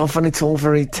that stuff, and it's all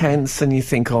very tense, and you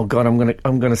think, "Oh God, I'm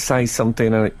gonna say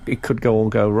something, and it could all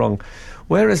go wrong."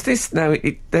 Whereas this now,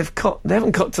 they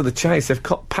haven't got to the chase; they've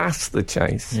got past the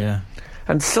chase. Yeah.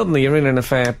 And suddenly you're in an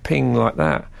affair, ping, like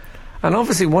that. And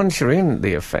obviously, once you're in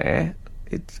the affair,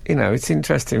 it's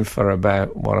interesting for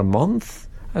about a month,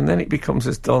 and then it becomes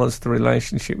as dull as the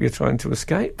relationship you're trying to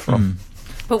escape from.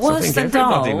 But worse than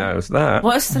everybody dull, knows that.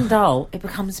 Worse than dull, it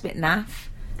becomes a bit naff.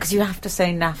 Because you have to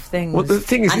say naff things. Well, the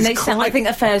thing is, I think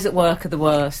affairs at work are the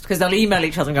worst, because they'll email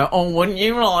each other and go, "Oh, wouldn't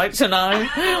you like to know?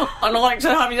 I'd like to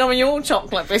have some of your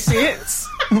chocolate biscuits."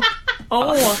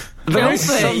 Oh, there is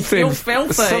you're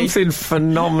filthy. something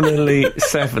phenomenally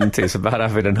 70s about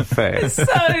having an affair. So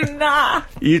naff.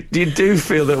 You do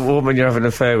feel that a woman you're having an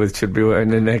affair with should be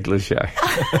wearing a negligee.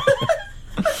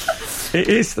 It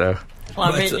is, though.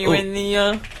 I'll meet you in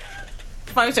the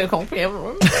photocopier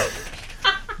room.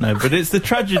 No, but it's the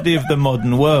tragedy of the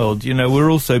modern world.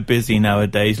 We're all so busy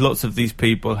nowadays. Lots of these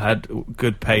people had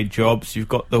good paid jobs. You've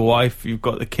got the wife, you've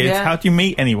got the kids. Yeah. How do you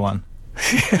meet anyone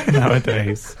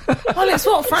nowadays? Well, it's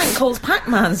what Frank calls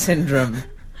Pac-Man syndrome.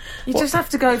 You just have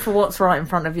to go for what's right in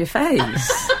front of your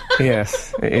face.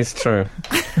 Yes, it is true.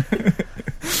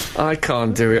 I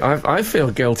can't do it. I feel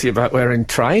guilty about wearing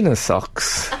trainer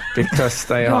socks because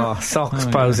they are socks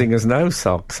posing as no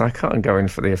socks. I can't go in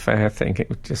for the affair thing. It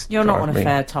would just You're not drive an me.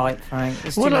 affair type, Frank.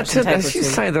 There's too Well, much as you integrity.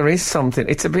 say, there is something.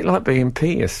 It's a bit like being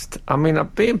pierced. I mean,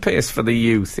 being pierced for the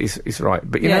youth is right,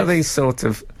 but you know these sort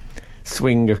of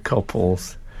swinger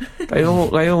couples. They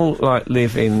all like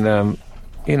live in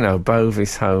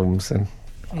Bovis homes and.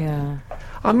 Yeah.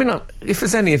 I mean, if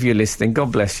there's any of you listening,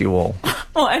 God bless you all.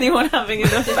 Or anyone having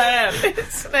an affair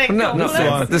listening. No,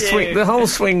 not the whole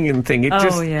swinging thing. It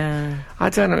just. Yeah. I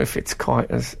don't know if it's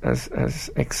quite as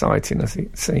exciting as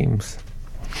it seems.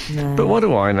 No. But what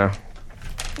do I know?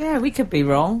 Yeah, we could be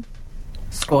wrong.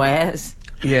 Squares.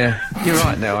 Yeah, you're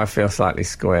right now. I feel slightly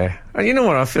square. And you know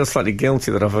what? I feel slightly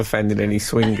guilty that I've offended any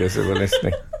swingers who are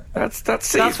listening. That's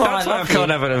why I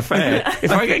can't have an affair.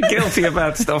 If I get guilty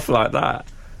about stuff like that.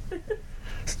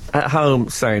 At home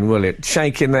saying, will it?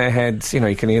 Shaking their heads.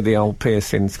 You can hear the old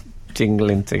piercings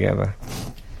jingling together.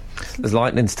 There's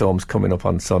lightning storms coming up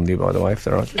on Sunday, by the way, if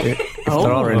there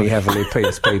are any heavily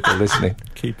pierced people listening.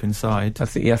 Keep inside. I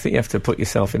think you have to put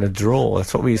yourself in a drawer.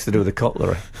 That's what we used to do with the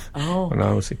cutlery when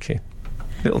I was a kid.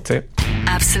 Little tip.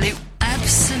 Absolute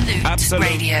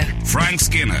Radio. Frank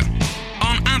Skinner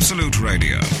on Absolute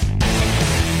Radio.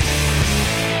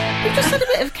 We've just had a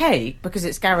bit of cake because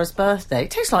it's Gareth's birthday. It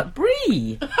tastes like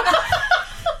brie.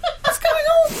 What's going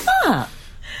on with that?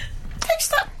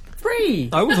 Taste that brie.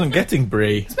 I wasn't getting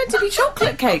brie. It's meant to be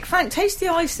chocolate cake. Frank, taste the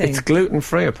icing. It's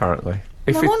gluten-free, apparently.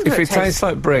 If No wonder it tastes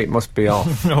like brie, it must be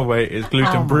off. Oh, wait, it's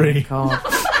gluten brie. God.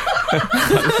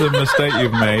 That's a mistake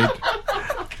you've made.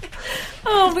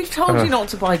 Oh, we've told you not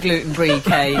to buy gluten-free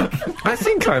cake. I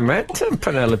think I met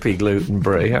Penelope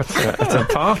Gluten-Brie at a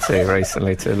party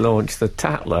recently to launch the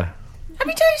Tatler. Have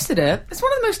you tasted it? It's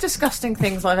one of the most disgusting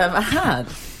things I've ever had.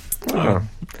 Oh,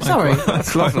 sorry.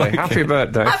 That's lovely. Happy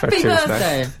birthday for Happy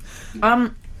Tuesday. birthday.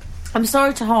 I'm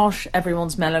sorry to harsh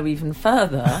everyone's mellow even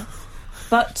further,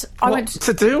 but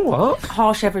to do what?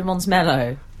 Harsh everyone's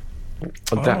mellow.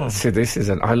 See, this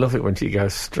isn't. I love it when she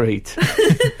goes straight.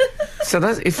 So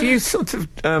that's if you sort of.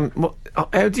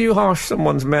 How do you harsh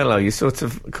someone's mellow? You sort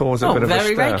of cause a bit of a stir.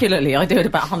 Very regularly. I do it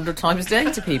about 100 times a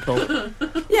day to people.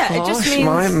 Yeah, it just means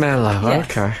my mellow. Yes.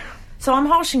 Okay. So I'm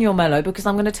harshing your mellow because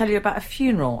I'm going to tell you about a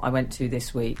funeral I went to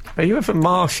this week. Are you ever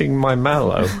marshing my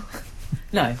mellow?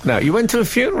 No. No, you went to a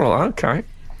funeral. Okay.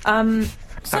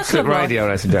 Absolute Radio,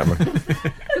 ladies and gentlemen.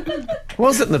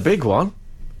 Wasn't the big one?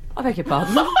 I beg your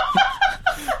pardon.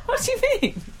 What do you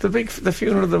mean? The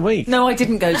funeral of the week. No, I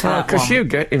didn't go to that one. Because you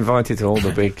get invited to all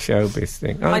the big showbiz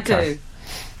things. Okay. I do.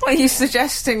 Well, are you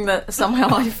suggesting that somehow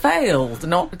I failed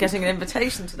not getting an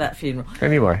invitation to that funeral?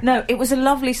 Anyway. No, it was a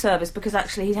lovely service because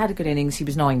actually he'd had a good innings. He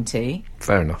was 90.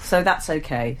 Fair enough. So that's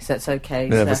okay.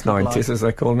 Nervous 90s, as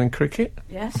they call them in cricket.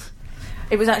 Yes.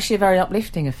 It was actually a very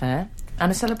uplifting affair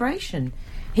and a celebration.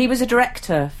 He was a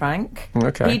director, Frank.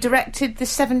 Okay. He directed the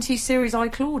 70s series I,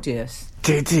 Claudius.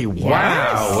 Did he?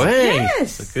 Wow.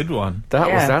 Yes. It's a good one.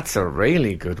 That's a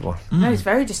really good one. No, he's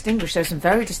very distinguished. There was some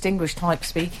very distinguished types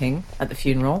speaking at the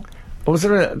funeral. Was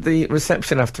there the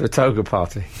reception after a toga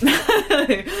party?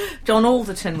 John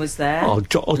Alderton was there. Oh,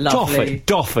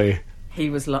 Doffy. He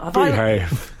was lovely.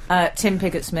 Behave. Tim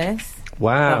Pigott-Smith.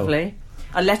 Wow. Lovely.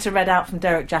 A letter read out from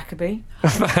Derek Jacobi.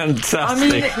 Fantastic. I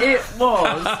mean, it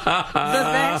was the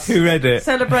best Who read it?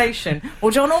 celebration.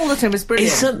 Well, John Alderton was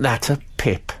brilliant. Isn't that a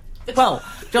pip? Well,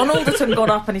 John Alderton got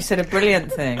up and he said a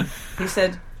brilliant thing. He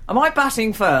said, am I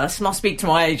batting first? Must speak to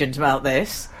my agent about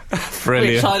this.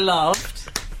 Brilliant. Which I loved.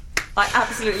 I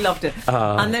absolutely loved it.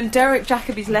 And then Derek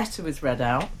Jacobi's letter was read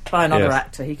out by another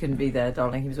actor. He couldn't be there,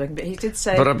 darling. He was working. But he did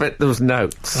say... But I bet there was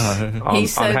notes on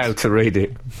how to read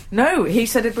it. No, he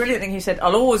said a brilliant thing. He said,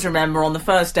 I'll always remember on the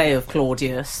first day of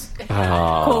Claudius.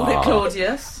 Called it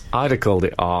Claudius. I'd have called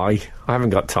it I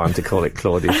haven't got time to call it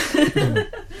Claudius.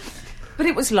 But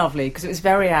it was lovely because it was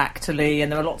very actorly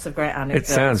and there were lots of great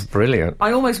anecdotes. It sounds brilliant.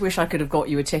 I almost wish I could have got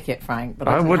you a ticket, Frank. But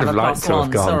I would have liked to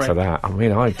have gone for for that. I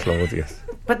mean, Claudius.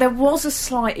 But there was a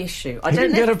slight issue. I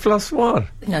didn't get a +1.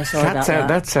 No, sorry about that.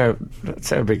 That's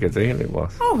how big a deal it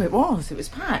was. Oh, it was. It was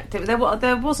packed.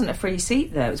 There wasn't a free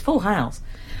seat there. It was full house.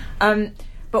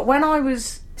 But when I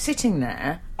was sitting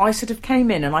there, I sort of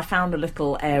came in and I found a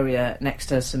little area next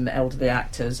to some elderly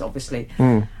actors, obviously.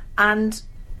 And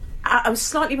I was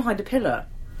slightly behind a pillar.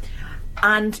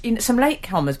 And some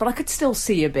latecomers, but I could still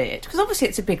see a bit because obviously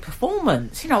it's a big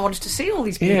performance. I wanted to see all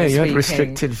these people. Yeah, you speaking. had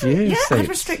restricted view. Yeah, seats. I had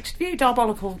restricted view,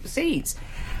 diabolical seats.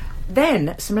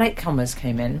 Then some latecomers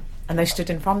came in and they stood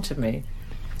in front of me,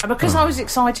 and because I was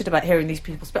excited about hearing these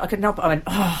people speak, I couldn't help but I went,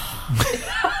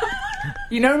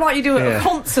 like you do at a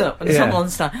concert when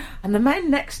someone's done. And the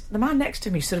man next to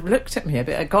me sort of looked at me a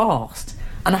bit aghast.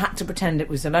 And I had to pretend it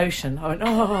was emotion. I went,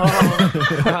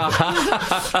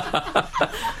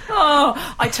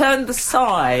 I turned the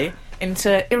sigh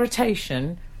into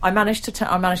irritation. I managed to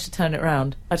turn it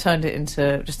around. I turned it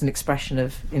into just an expression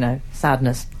of,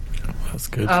 sadness. That's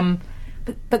good.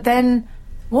 But then,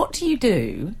 what do you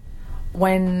do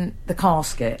when the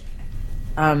casket?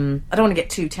 I don't want to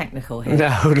get too technical here.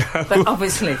 No. But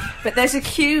obviously, there's a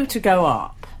queue to go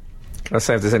up. I'll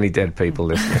say if there's any dead people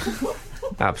listening.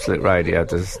 Absolute Radio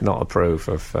does not approve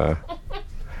of...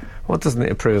 what doesn't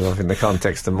it approve of in the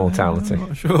context of mortality? I'm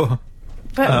not sure.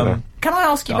 But can I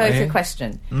ask you both a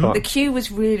question? Mm. The queue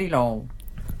was really long,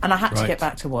 and I had to get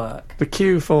back to work. The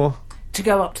queue for? To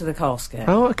go up to the casket.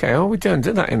 Oh, OK. Oh, we don't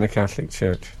do that in the Catholic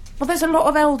Church. Well, there's a lot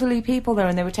of elderly people there,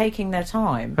 and they were taking their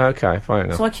time. OK, fine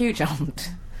enough. So I queue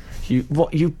jumped. You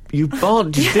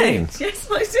bodged in? Yes,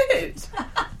 I did.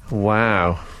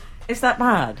 Wow. Is that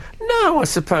bad? No, I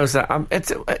suppose that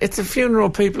it's a funeral.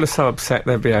 People are so upset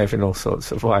they behave in all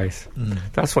sorts of ways.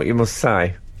 That's what you must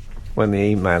say when the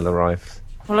email arrives.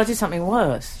 Well, I did something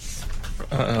worse.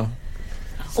 Uh-oh.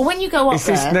 Or when you go up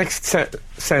there... Is this next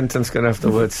sentence going to have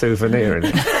the word souvenir in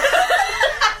it?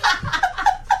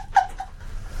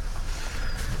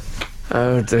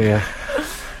 Oh dear.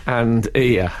 And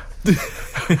ear.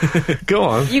 Go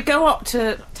on. You go up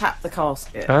to tap the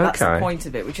casket. Okay. That's the point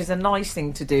of it, which is a nice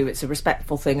thing to do. It's a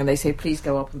respectful thing, and they say, please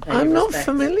go up and pay I'm your not respect.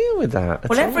 familiar with that.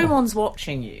 Well, everyone's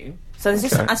watching you. So there's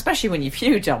this, especially when you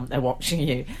queue jump, they're watching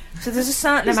you. So there's a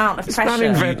certain amount of pressure.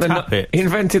 He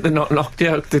invented the knock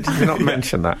joke. Did you not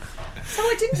mention that? So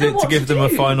I didn't Is know it what to give them do. a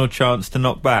final chance to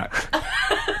knock back?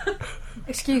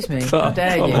 Excuse me, how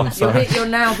dare you? You're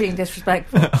now being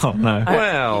disrespectful. Oh, no.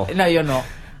 Well. No, you're not.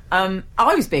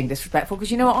 I was being disrespectful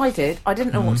because you know what I did? I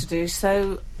didn't know what to do,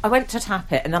 so I went to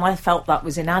tap it, and then I felt that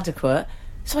was inadequate,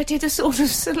 so I did a sort of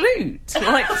salute,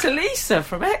 like to Lisa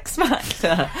from X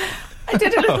Factor. I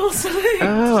did a little salute.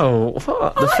 Oh,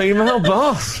 what? The female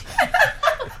boss?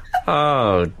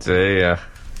 Oh, dear.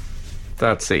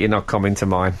 That's it, you're not coming to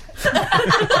mine.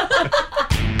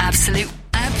 Absolute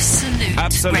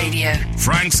Radio.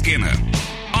 Frank Skinner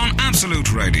on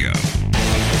Absolute Radio.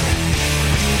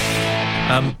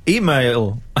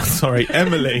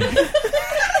 Emily.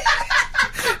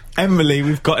 Emily,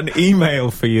 we've got an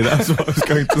email for you. That's what I was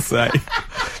going to say.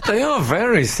 They are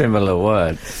very similar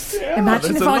words.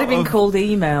 Imagine if I'd have been called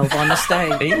email by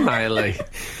mistake. Emaily.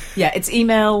 Yeah, it's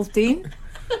email Dean.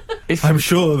 I'm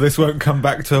sure this won't come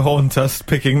back to haunt us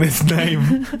picking this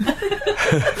name.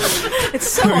 It's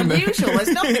so unusual. There's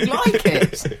nothing like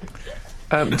it.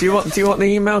 Do you want the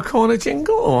email corner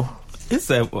jingle? Or? Is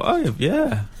there? Oh,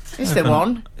 yeah. Is there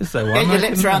one? Is there one? Get your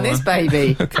lips around this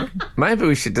baby. Okay. Maybe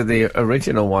we should do the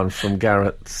original one from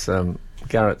Gareth's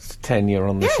tenure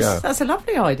on the show. Yes, that's a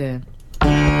lovely idea.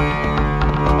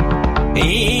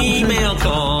 Email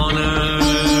corner.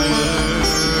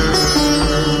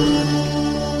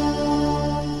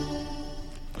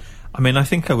 I mean, I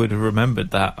think I would have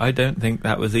remembered that. I don't think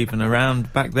that was even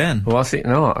around back then. Was it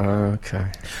not? Oh,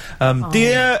 okay.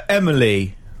 Dear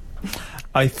Emily,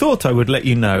 I thought I would let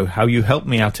you know how you helped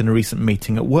me out in a recent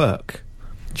meeting at work.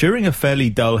 During a fairly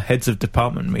dull heads of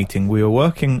department meeting, we were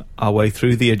working our way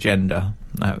through the agenda,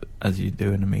 as you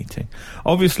do in a meeting.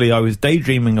 Obviously, I was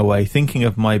daydreaming away, thinking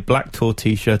of my black tour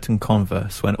t-shirt and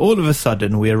Converse, when all of a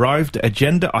sudden we arrived at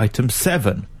agenda item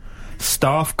 7,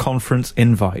 staff conference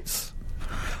invites.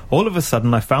 All of a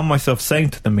sudden, I found myself saying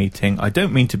to the meeting, I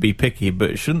don't mean to be picky,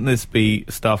 but shouldn't this be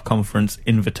staff conference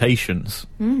invitations?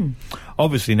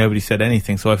 Obviously, nobody said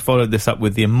anything, so I followed this up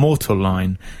with the immortal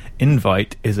line,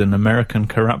 invite is an American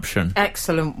corruption.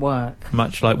 Excellent work.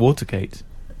 Much like Watergate.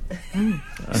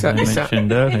 As I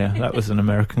mentioned earlier, that was an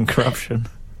American corruption.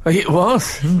 It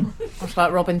was. Much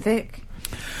like Robin Thicke.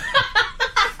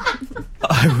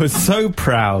 I was so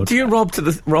proud. Do you rob to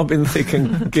the Robin Thicke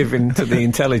and give in to the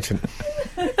intelligent?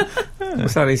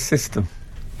 Was that his system?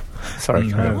 Sorry,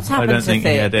 no, I don't think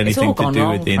he had anything to do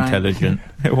with the intelligent.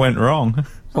 It went wrong.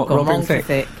 What, gone Robin wrong for Thicke?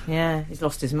 Thicke. Yeah, he's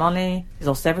lost his money. He's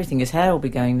lost everything. His hair will be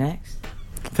going next.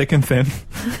 Thick and thin.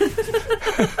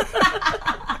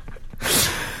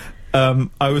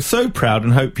 I was so proud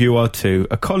and hope you are too.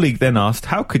 A colleague then asked,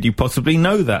 how could you possibly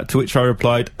know that? To which I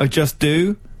replied, I just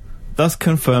do. Thus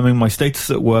confirming my status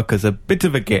at work as a bit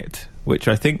of a git, which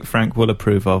I think Frank will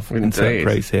approve of. Insert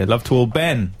praise here. Love to all,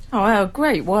 Ben. Oh, well,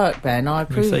 great work, Ben. I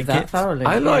approve of that thoroughly.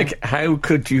 I like, how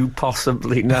could you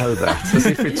possibly know that? As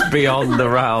if it's beyond the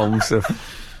realms of...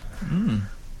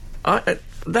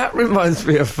 that reminds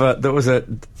me of, there was a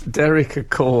Derek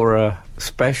Acora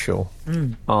special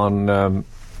on...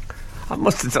 I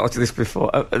must have told you this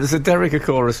before. There's a Derek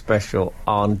Acora special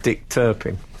on Dick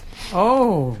Turpin.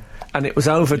 Oh. And it was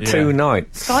over 2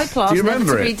 nights. Sky Class, do you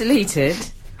remember never to be deleted.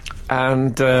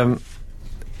 And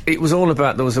it was all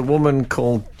about, there was a woman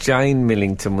called Jane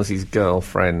Millington was his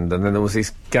girlfriend, and then there was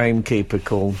this gamekeeper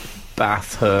called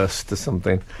Bathurst or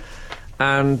something,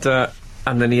 and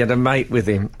then he had a mate with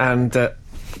him, and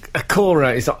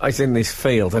Acora is in this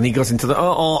field, and he goes into the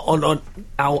hold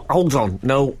on,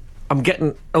 no, I'm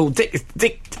getting Dick,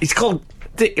 it's called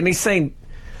Dick, and he's saying,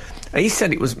 he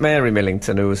said it was Mary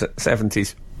Millington, who was a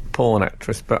 70s porn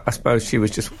actress, but I suppose she was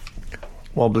just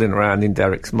wobbling around in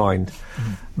Derek's mind.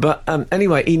 But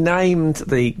anyway, he named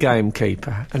the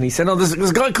gamekeeper, and he said, there's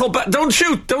a guy called don't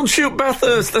shoot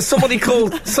Bathurst, there's somebody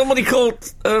called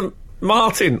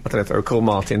Martin. I don't know if they were called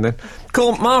Martin then.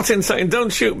 Called Martin saying,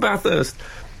 don't shoot Bathurst.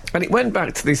 And it went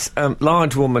back to this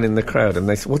large woman in the crowd, and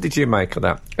they said, what did you make of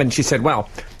that? And she said, well,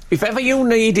 if ever you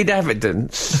needed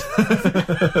evidence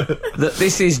that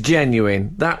this is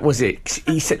genuine, that was it.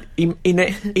 He said he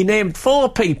named 4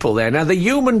 people there. Now, the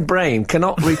human brain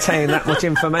cannot retain that much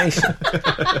information.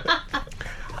 I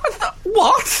thought,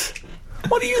 what?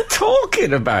 What are you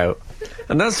talking about?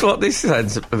 And that's what this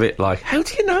sounds a bit like. How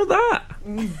do you know that?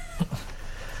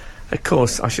 Of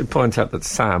course, I should point out that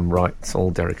Sam writes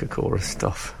all Derek Acora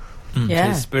stuff. Yeah.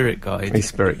 His spirit guide.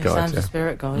 Sam's a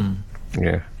spirit guide.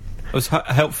 Yeah. It was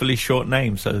a helpfully short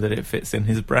name so that it fits in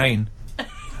his brain.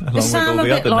 Along Is Sam with all a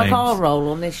the bit other like names. our role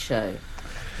on this show?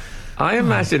 I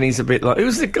imagine he's a bit like...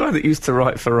 Who's the guy that used to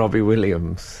write for Robbie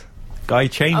Williams? Guy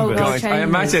Chambers. Guy Chambers. I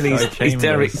imagine he's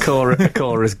Derek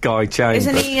Cora's Guy Chambers.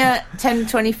 Isn't he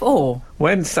 10:24?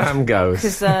 When Sam goes.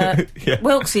 Because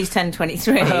Wilkes's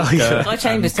 10:23. Guy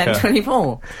Chambers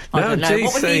 10:24. I don't know. GC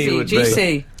what would he be?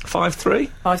 GC? 5'3"?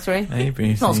 5'3"?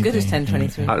 Maybe. Not as good as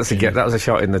 10:23. That was a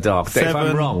shot in the dark. If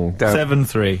I'm wrong, don't.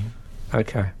 7'3".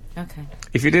 Okay. Okay.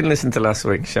 If you didn't listen to last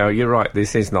week's show, you're right,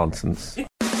 this is nonsense.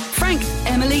 Frank,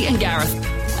 Emily and Gareth.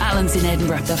 Alan's in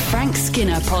Edinburgh. The Frank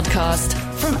Skinner Podcast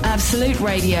from Absolute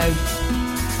Radio.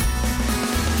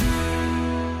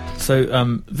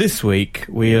 So this week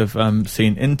we have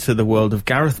seen into the world of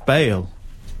Gareth Bale,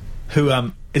 who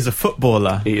is a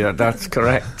footballer. Yeah, that's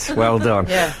correct. Well done.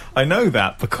 Yeah. I know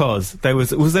that because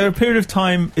was there a period of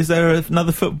time, is there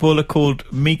another footballer called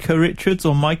Micah Richards?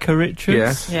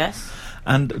 Yes.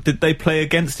 And did they play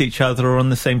against each other or on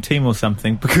the same team or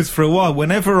something? Because for a while,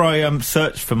 whenever I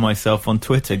searched for myself on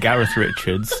Twitter, Gareth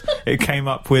Richards, it came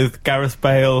up with Gareth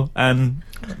Bale and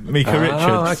Micah Richards.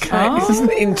 Oh, okay. Isn't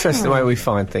it interesting the way we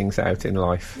find things out in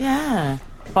life? Yeah.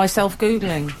 By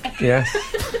self-Googling. Yes.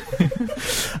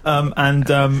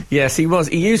 Yes, he was.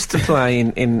 He used to play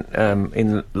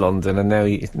in London, and now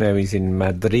he's in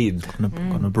Madrid.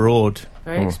 Gone abroad.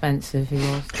 Very expensive he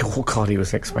was. Oh, God, he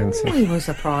was expensive. He was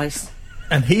a price.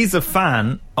 And he's a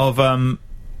fan of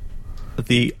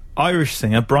the Irish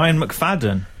singer Brian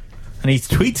McFadden, and he's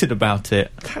tweeted about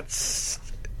it.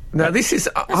 This is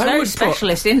very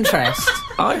specialist interest.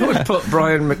 I would put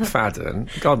Brian McFadden,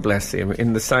 God bless him,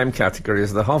 in the same category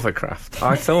as the Hovercraft.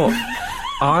 I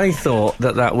thought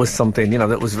that was something,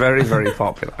 that was very, very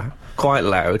popular, quite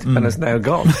loud, and has now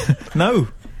gone. No,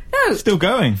 still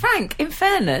going. Frank, in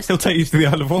fairness, he'll take you to the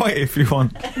Isle of Wight if you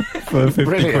want for 50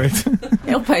 quid.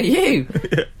 He'll pay you.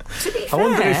 Yeah. To be fair, I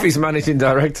wonder if his managing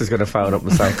director's going to phone up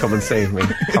and say, "Come and see me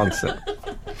concert."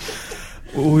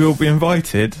 We'll be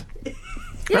invited.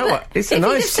 Yeah, it's a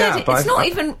nice chap. It's not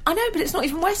even. I know, but it's not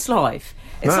even Westlife.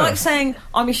 It's like saying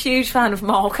I'm a huge fan of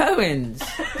Mark Owen's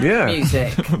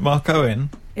music. Mark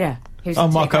Owen. Yeah.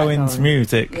 Mark Owen's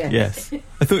music. Yes.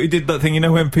 I thought you did that thing,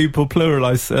 when people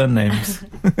pluralise surnames.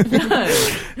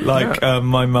 No.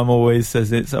 My mum always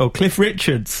says it's Cliff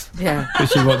Richards. Yeah.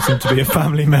 Because she wants him to be a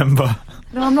family member.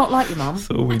 No, I'm not like your mum. That's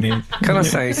all we need. Can I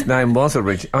say his name was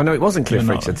originally? I know it wasn't Cliff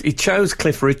Richards. He chose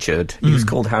Cliff Richard. He was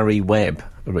called Harry Webb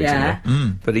originally. Yeah.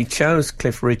 But he chose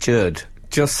Cliff Richard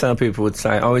just so people would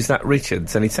say, "Oh, is that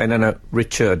Richards?" And he'd say, "No,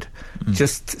 Richard."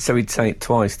 Just so he'd say it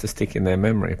twice to stick in their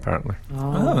memory, apparently.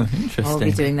 Oh, interesting. I'll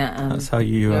be doing that. That's how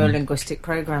you... neurolinguistic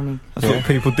programming. That's what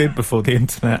people did before the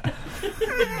internet.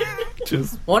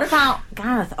 What about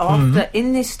Gareth? After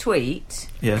in this tweet,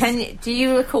 yes. Do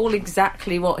you recall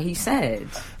exactly what he said?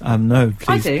 No,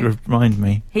 please remind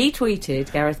me. He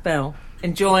tweeted, Gareth Bale,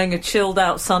 enjoying a chilled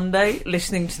out Sunday,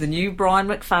 listening to the new Brian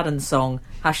McFadden song,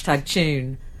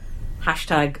 #tune,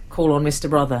 #call on Mr.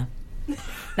 Brother.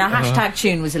 Now,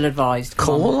 #tune was ill-advised.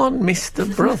 Call on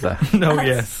Mr. Brother? No,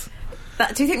 yes.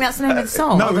 Do you think that's the name of the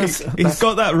song? No, he's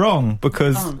got that wrong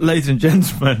because, ladies and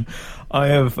gentlemen, I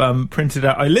have printed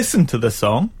out. I listened to the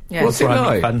song. Yeah. What's it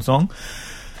like? McFadden song.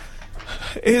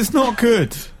 It's not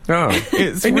good. No,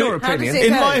 it's in your opinion.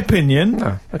 In my opinion,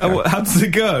 no. Okay. How does it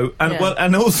go? And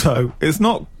and also, it's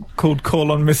not called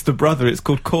 "Call on Mr. Brother." It's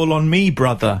called "Call on Me,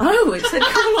 Brother." Oh, it said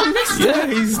 "Call on Mr." Yeah,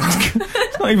 he's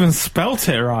not even spelt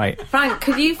it right. Frank,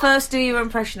 could you first do your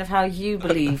impression of how you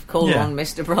believe "Call on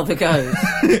Mr. Brother" goes?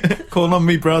 Call on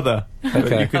me, brother.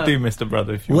 Okay. You could do Mr.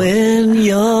 Brother if you when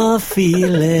you're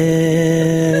feeling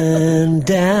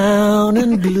down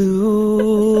and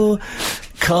blue.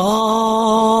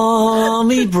 Call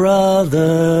me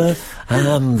brother,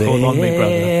 I'm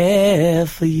there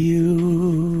for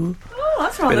you. Oh,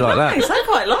 that's rather like nice. that. I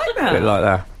quite like that. A bit like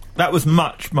that. That was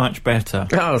much, much better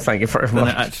Oh, thank you very than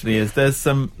much. it actually is. There's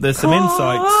some insights.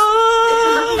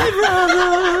 Call me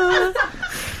brother,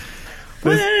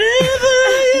 wherever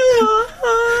you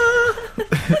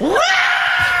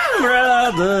are.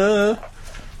 Brother.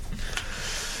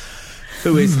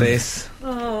 Who is this?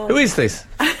 Who is this?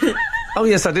 Oh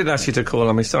yes, I did ask you to call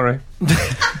on me. Sorry.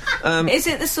 Is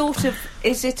it a sort of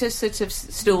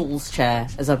stools chair,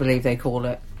 as I believe they call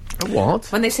it? A what?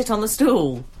 When they sit on the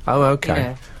stool. Oh, okay. You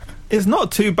know. It's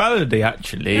not too ballady,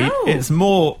 actually. No. It's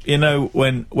more,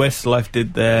 when Westlife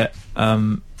did their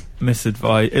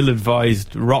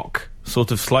ill-advised rock,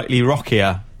 sort of slightly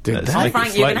rockier. Did Let's they? make it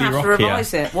Frank, you're going to slightly have to rockier.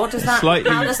 revise it. What does that?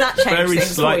 Slightly, how does that change very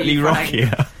things slightly for you, Frank?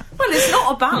 rockier. Well, it's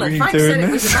not a ballad. Frank said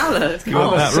it was a ballad. You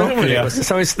want that rockier?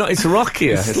 So it's not. It's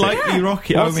rockier. Slightly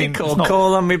rockier. What's it called?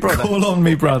 Call on me, brother. Call on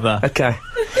me, brother. Okay.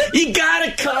 You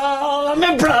gotta call on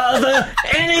me, brother,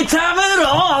 anytime at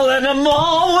all, and I'm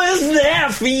always there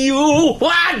for you.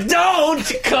 Why don't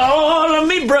you call on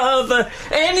me, brother,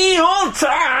 any old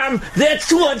time?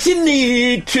 That's what you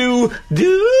need to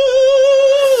do.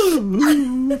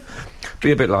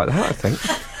 Be a bit like that, I think.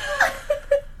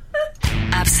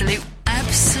 Absolute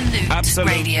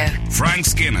Radio. Frank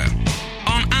Skinner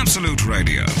on Absolute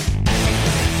Radio.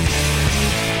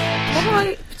 What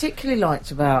I particularly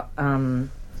liked about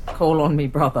Call on Me,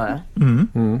 Brother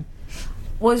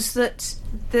was that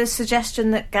the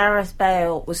suggestion that Gareth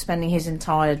Bale was spending his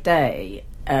entire day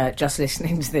just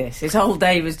listening to this. His whole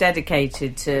day was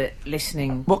dedicated to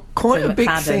listening. Well, quite to a big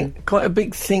McFadden. thing. Quite a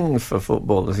big thing for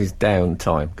footballers is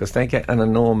downtime, because they get an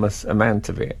enormous amount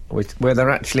of it, where they're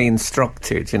actually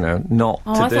instructed, not to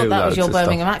do loads I thought that was your of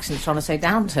Birmingham accent trying to say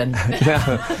Downton.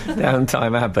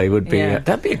 Downtime Abbey would be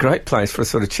that'd be a great place for a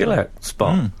sort of chill out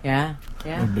spot. Yeah.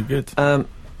 Would be good.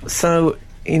 So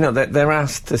they're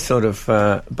asked to sort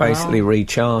of basically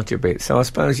recharge a bit. So I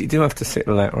suppose you do have to sit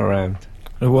around.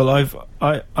 Well,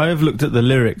 I've looked at the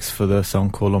lyrics for the song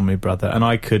 "Call on Me, Brother," and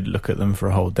I could look at them for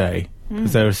a whole day,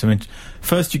 because there are some.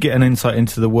 First, you get an insight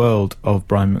into the world of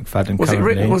Brian McFadden. Was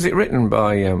it written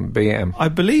by BM? I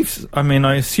believe. I mean,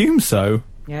 I assume so.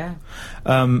 Yeah.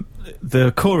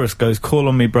 The chorus goes, "Call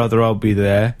on me, brother, I'll be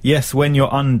there. Yes, when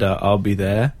you're under, I'll be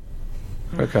there.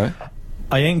 Okay.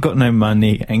 I ain't got no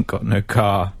money, ain't got no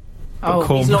car."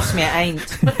 He's lost me at ain't.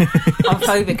 I'm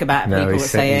phobic about people that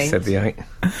say ain't. He said the ain't.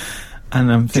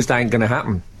 And just ain't going to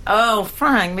happen. Oh,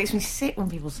 Frank, makes me sick when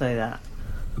people say that.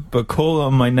 But call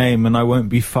on my name and I won't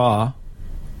be far.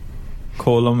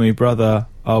 Call on me, brother,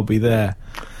 I'll be there.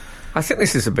 I think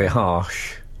this is a bit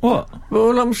harsh. What?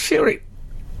 Well, I'm sure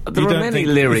there are many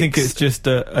lyrics. You think it's just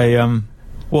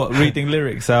reading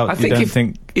lyrics out? I think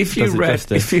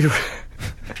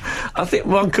I think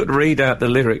one could read out the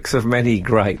lyrics of many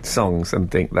great songs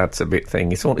and think that's a bit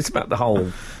thing. It's about the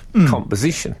whole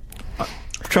composition.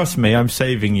 Trust me, I'm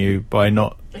saving you by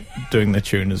not doing the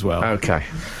tune as well. Okay.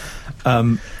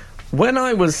 When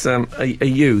I was a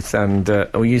youth, and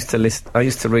I used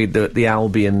to read the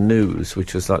Albion News,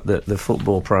 which was like the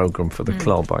football programme for the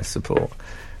club I support.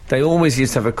 They always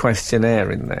used to have a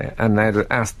questionnaire in there, and they'd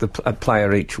ask a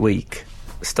player each week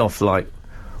stuff like,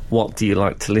 "What do you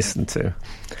like to listen to?"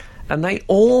 And they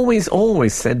always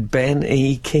said Ben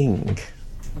E. King,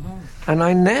 and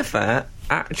I never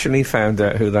actually found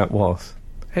out who that was.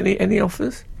 Any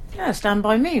offers? Yeah, Stand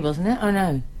By Me, wasn't it? Oh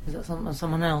no, was that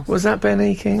someone else? Was that Ben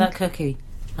E. King? Was that Cookie?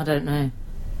 I don't know.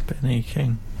 Ben E.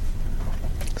 King.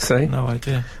 See? No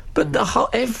idea. But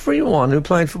everyone who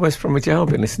played for West Bromwich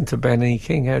Albion listened to Ben E.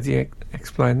 King. How do you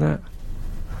explain that?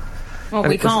 Well,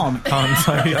 we can't.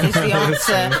 Is the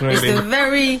answer. Is the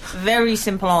very, very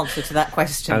simple answer to that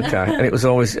question. Okay, and it was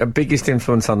always a biggest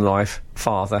influence on life,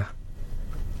 father,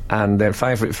 and their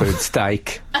favourite food,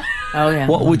 steak. Oh yeah.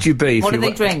 What would you be? What do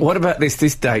they drink? What about this?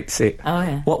 This dates it. Oh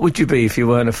yeah. What would you be if you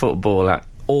weren't a footballer?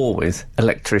 Always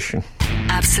electrician.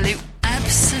 Absolute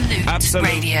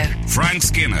Radio. Frank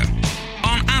Skinner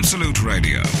on Absolute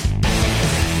Radio.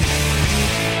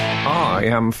 I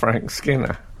am Frank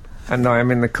Skinner, and I am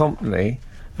in the company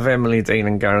of Emily Dean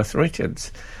and Gareth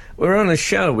Richards. We're on a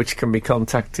show which can be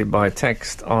contacted by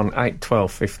text on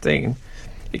 81215.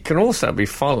 It can also be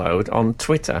followed on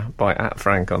Twitter by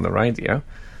 @FrankOnTheRadio.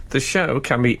 The show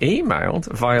can be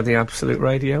emailed via the Absolute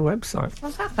Radio website.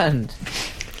 What's happened?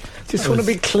 Just want to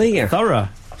be clear. Thorough.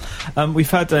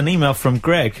 We've had an email from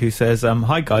Greg who says,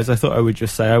 "Hi guys, I thought I would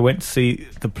just say I went to see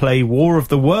the play War of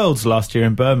the Worlds last year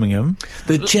in Birmingham.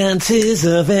 The chances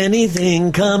of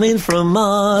anything coming from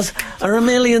Mars are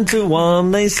 1,000,000 to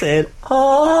 1, they said.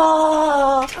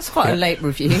 Oh. That's quite a late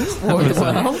review. War of the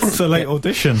Worlds. It's a late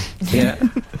audition. Yeah.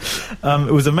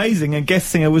 It was amazing, and guest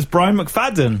singer was Brian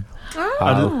McFadden.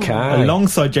 Okay.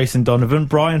 Alongside Jason Donovan,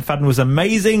 Brian Fadden was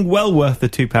amazing, well worth the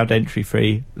 £2 entry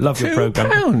fee. Lovely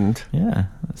programme. £2? Yeah,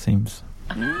 that seems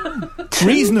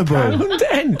reasonable. £2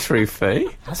 entry fee?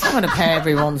 That's not going to pay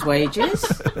everyone's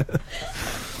wages.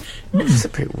 It's a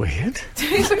bit weird.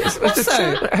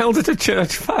 Also, held at a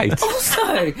church fete.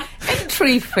 Also,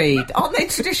 entry fee. Aren't they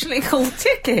traditionally called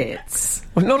tickets?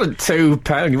 Well, not at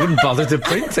 £2. You wouldn't bother to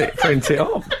print it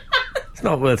up. It's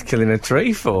not worth killing a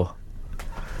tree for.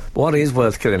 What is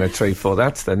worth killing a tree for?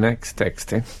 That's the next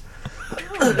texting.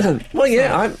 Well,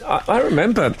 yeah, I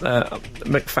remember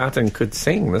McFadden could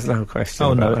sing. There's no question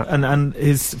about that. And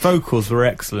his vocals were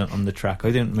excellent on the track.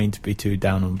 I didn't mean to be too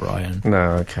down on Brian.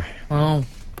 No, okay. Oh.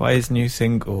 By his new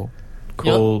single,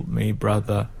 call me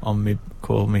brother, on me,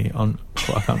 call me on...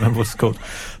 Well, I can't remember what it's called.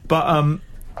 But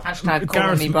Hashtag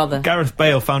call me brother. Gareth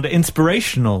Bale found it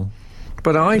inspirational.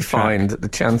 But I find that the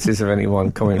chances of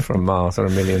anyone coming from Mars are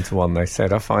 1,000,000 to 1, they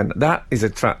said. I find that is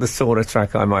the sort of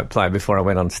track I might play before I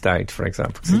went on stage, for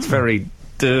example. 'Cause it's very...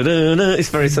 It's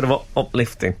very sort of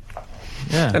uplifting.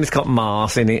 Yeah. And it's got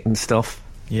Mars in it and stuff.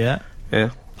 Yeah.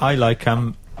 Yeah. I like...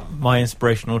 my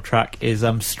inspirational track is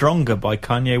Stronger by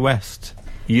Kanye West.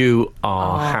 You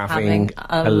are having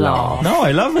a laugh. No,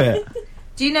 I love it.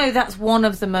 Do you know that's one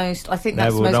of the most... I think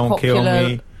that's Never the most don't popular... kill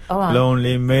me.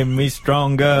 Lonely made me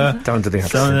stronger. Down to the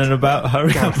accent. Something about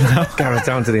hurry up now. Gareth,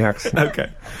 down to the accent. Okay.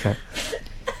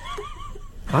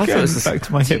 I thought it was back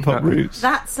to my hip hop roots.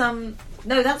 That's no,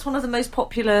 that's one of the most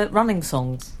popular running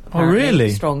songs. Oh,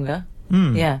 really? Stronger.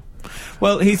 Yeah.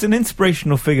 Well, he's an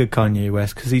inspirational figure, Kanye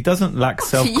West, because he doesn't lack To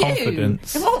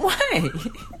self-confidence. you? In what way?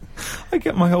 I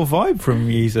get my whole vibe from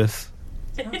Jesus.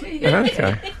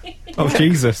 Okay. Oh,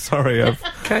 Jesus, sorry, I've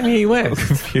Kanye West.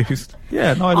 confused.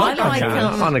 Yeah, no, I like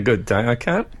that. On a good day, I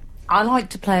can. I like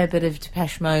to play a bit of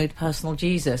Depeche Mode, Personal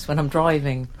Jesus, when I'm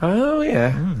driving. Oh,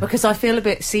 yeah. Because I feel a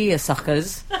bit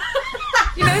seersuckers.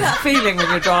 You know that feeling when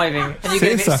you're driving and you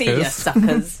get a bit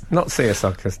seersuckers? Not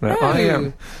seersuckers, no.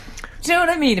 Do you know what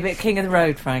I mean? A bit King of the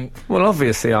Road, Frank. Well,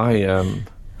 obviously,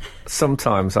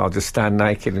 sometimes I'll just stand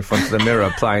naked in front of the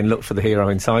mirror playing Look for the Hero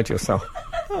Inside Yourself.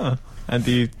 Huh. And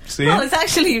do you see Well, it? it's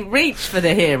actually Reach for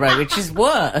the Hero, which is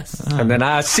worse. And then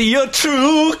I see your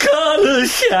true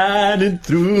colours shining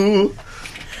through.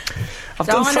 I've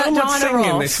done so much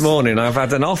singing this morning. I've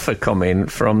had an offer come in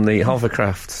from the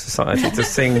Hovercrafts Society to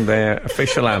sing their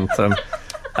official anthem,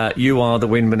 You Are the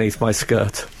Wind Beneath My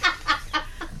Skirt.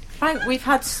 Frank, we've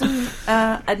had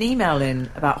an email in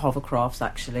about Hovercrafts,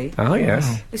 actually. Oh,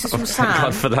 yes. This is from Thank Sam.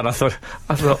 God for that. I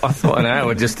thought an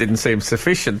hour just didn't seem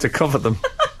sufficient to cover them.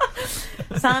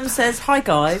 Sam says, "Hi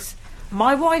guys,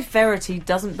 my wife Verity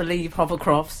doesn't believe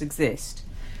Hovercrafts exist.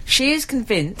 She is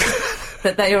convinced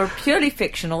that they are a purely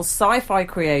fictional sci-fi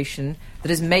creation that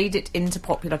has made it into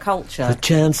popular culture. The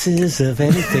chances of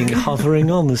anything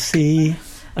hovering on the sea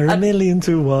are 1,000,000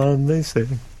 to 1, they say."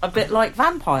 A bit like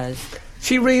vampires.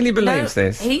 She really believes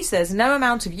this. He says, no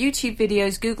amount of YouTube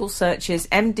videos, Google searches,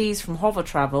 MDs from Hover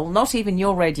Travel, not even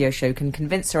your radio show can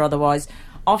convince her otherwise.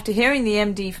 After hearing the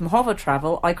MD from Hover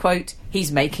Travel, I quote,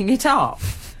 "He's making it up."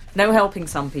 No helping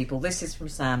some people. This is from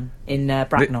Sam in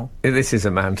Bracknell. This is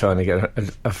a man trying to get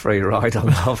a free ride on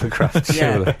the Hovercraft,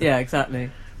 surely. Yeah,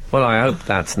 exactly. Well, I hope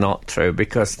that's not true,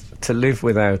 because to live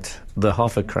without the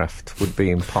Hovercraft would be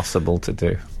impossible to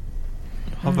do.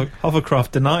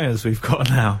 Hovercraft deniers we've got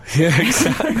now. Yeah,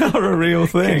 exactly. Not a real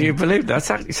thing. Can you believe that?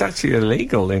 It's actually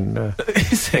illegal in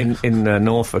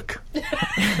Norfolk.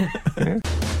 Yeah.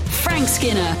 Frank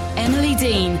Skinner, Emily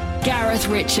Dean, Gareth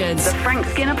Richards. The Frank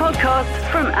Skinner Podcast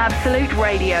from Absolute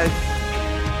Radio.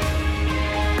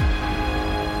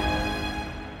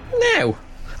 Now,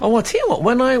 I'll tell you what,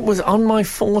 when I was on my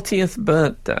 40th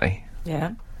birthday,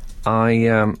 yeah,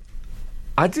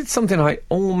 I did something I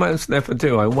almost never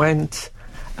do. I went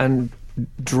and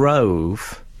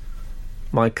drove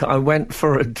my car. I went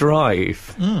for a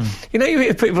drive. You know, you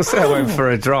hear people say I went for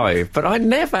a drive, but I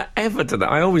never ever do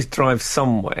that. I always drive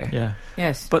somewhere. Yeah.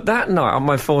 Yes. But that night, on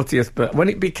my 40th birthday, when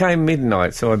it became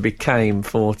midnight, so I became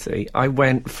 40, I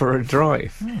went for a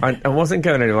drive. I wasn't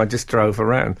going anywhere, I just drove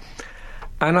around.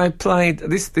 And I played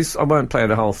this. I won't play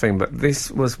the whole thing, but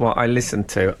this was what I listened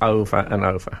to over and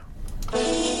over.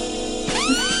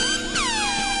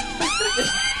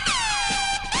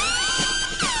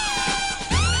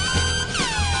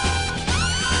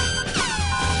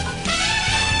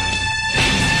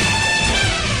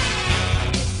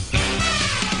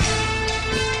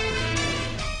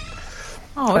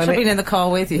 Oh, I wish I'd been in the car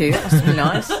with you. That must be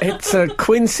nice. It's a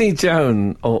Quincy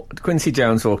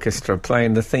Jones Orchestra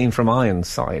playing the theme from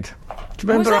Ironside. Do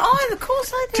you remember? Of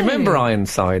course I do. Do you remember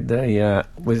Ironside?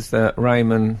 With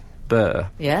Raymond Burr.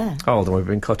 Yeah. Hold on, we've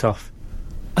been cut off.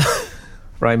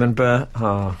 Raymond Burr.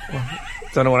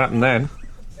 Don't know what happened then.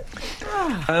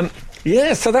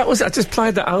 Yeah, so that was. I just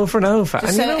played that over and over.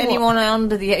 Just so anyone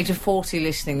under the age of 40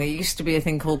 listening, there used to be a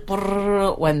thing called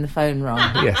brrrr when the phone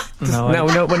rang. Yes. No,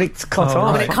 when it's cut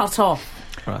off. When it cut off.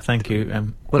 Right, thank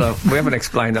you. Well, we haven't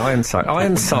explained Ironside.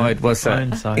 Ironside was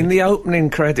in the opening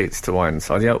credits to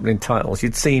Ironside, the opening titles.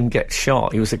 You'd see him get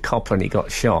shot. He was a cop and he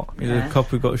got shot. He's a cop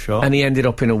who got shot, and he ended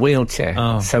up in a wheelchair.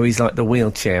 Oh. So he's like the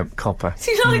wheelchair copper.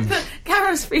 See, like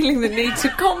Gareth's feeling the need to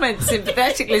comment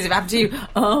sympathetically as if it happened to you.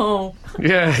 Oh,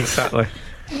 yeah, exactly.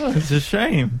 It's a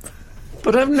shame.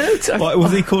 But I've noticed... What,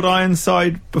 was he called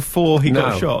Ironside before he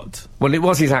got shot? Well, it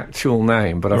was his actual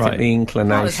name, but I think the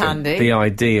inclination, the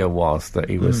idea was that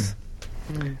he was...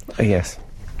 Yes.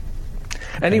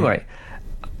 Anyway,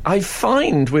 I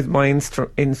find with my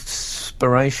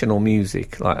inspirational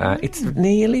music like that, it's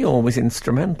nearly always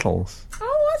instrumentals.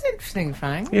 Oh, that's interesting,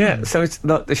 Frank. Yeah, so it's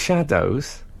like the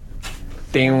Shadows.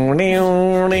 I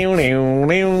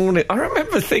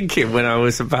remember thinking when I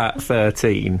was about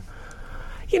 13,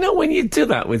 you know, when you do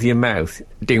that with your mouth,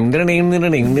 it's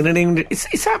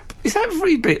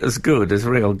every bit as good as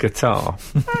real guitar.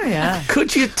 Oh, yeah.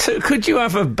 Could you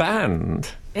have a band...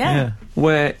 Yeah.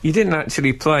 Where you didn't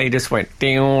actually play, you just went... Would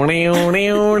that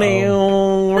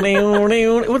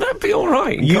be all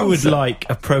right? You would like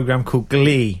a programme called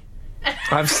Glee.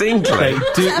 I've seen Glee.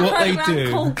 They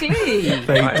do all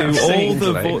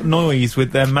the noise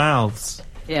with their mouths.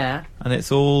 Yeah. And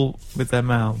it's all with their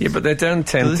mouths. Yeah, but they don't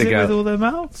tend to go... with all their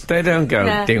mouths? They don't go...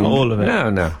 Yeah. All of it?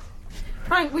 No.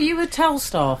 Frank, were you a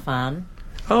Telstar fan?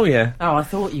 Oh, yeah. Oh, I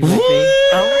thought you would be.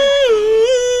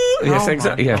 Yes,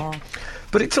 exactly, yeah.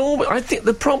 But it's all... I think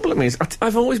the problem is...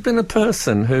 I've always been a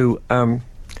person who...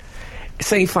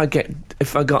 say if I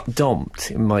got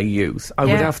dumped in my youth, I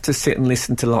would have to sit and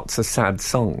listen to lots of sad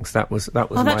songs. That was my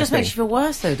that just thing. makes you feel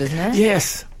worse, though, doesn't it?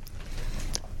 Yes.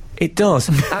 It does.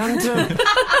 And...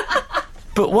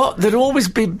 but there'd always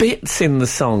be bits in the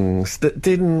songs that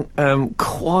didn't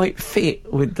quite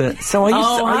fit with the... So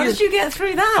how did you get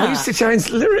through that? I used to change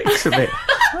the lyrics a bit.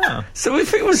 So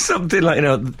if it was something like, you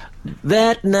know,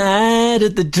 that night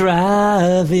at the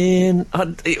drive-in,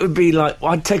 it would be like,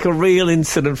 I'd take a real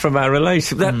incident from our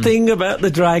relationship. That thing about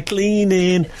the dry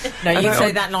cleaning. No, you'd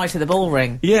say that night at the ball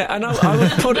ring. Yeah, and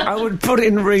I would put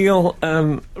in real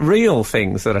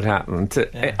things that had happened to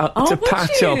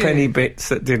patch up any bits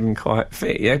that didn't quite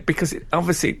fit. Yeah, because it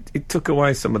took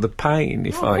away some of the pain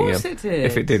if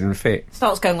it didn't fit.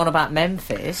 Starts going on about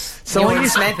Memphis. So you're in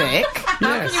Smethwick.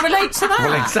 How can you relate to that?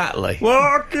 Well, exactly.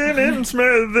 Walking in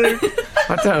Smethwick.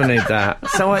 I don't need that.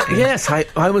 So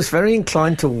I was very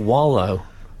inclined to wallow.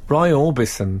 Roy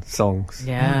Orbison songs.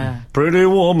 Yeah. Pretty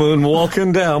woman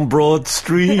walking down Broad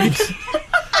Street.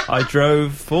 I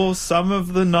drove for some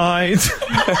of the night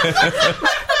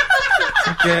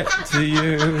to get to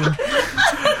you.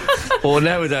 Or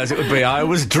nowadays it would be I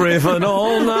was driven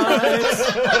all night.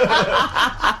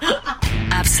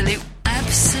 Absolute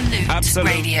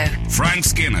Radio. Frank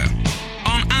Skinner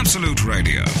on Absolute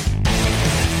Radio.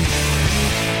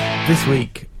 This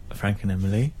week, Frank and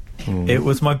Emily, it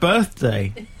was my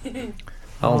birthday.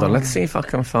 Hold on, let's see if I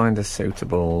can find a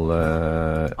suitable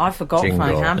I forgot, jingle.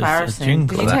 Frank. How embarrassing.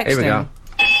 Did you text Here we him? go.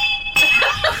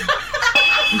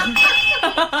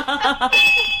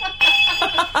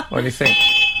 What do you think?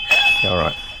 All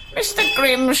right. Mr.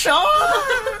 Grimshaw.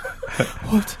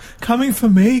 What? Coming for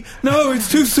me? No, it's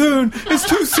too soon. It's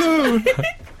too soon.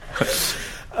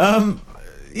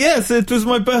 Yes, it was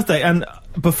my birthday, and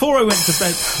before I went to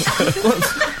bed...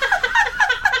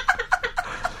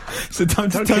 So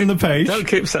time to turn the page. Don't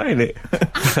keep saying it.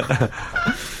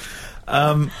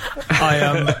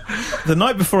 The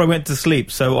night before I went to sleep,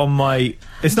 so on my...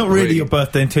 It's not really your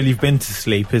birthday until you've been to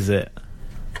sleep, is it?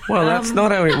 Well, that's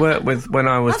not how it worked with when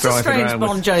I was driving around. That's a strange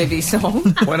Bon Jovi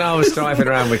song. When I was driving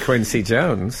around with Quincy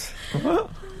Jones.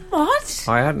 What?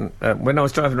 I hadn't. When I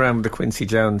was driving around with the Quincy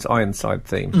Jones Ironside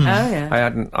theme. Oh yeah. I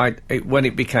hadn't. When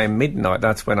it became midnight,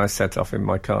 that's when I set off in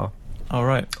my car. All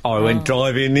right. I went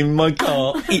driving in my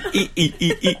car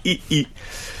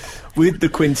with the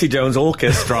Quincy Jones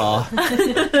Orchestra.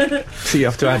 So you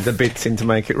have to add the bits in to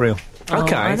make it real.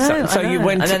 Okay, so you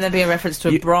went... And then there'd be a reference to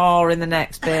a bra in the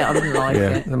next bit. I didn't like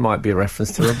it. There might be a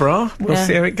reference to a bra. We'll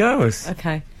see how it goes.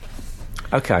 Okay.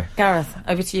 Gareth,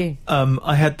 over to you.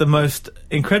 I had the most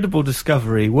incredible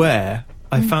discovery where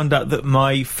I found out that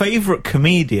my favourite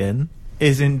comedian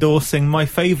is endorsing my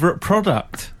favourite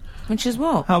product. Which is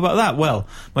what? How about that? Well,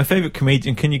 my favourite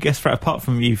comedian, can you guess for it, apart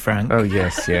from you, Frank? Oh,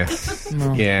 yes. Yes.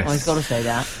 Oh, he's got to say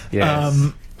that.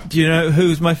 Yes. Do you know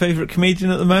who's my favourite comedian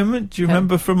at the moment? Do you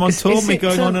remember from on tour me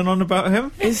going on and on about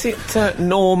him? Is it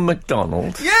Norm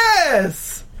Macdonald?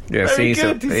 Yes! Yes,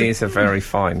 he's a very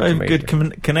fine comedian. Good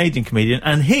Canadian comedian,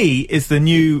 and he is the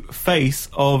new face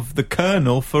of the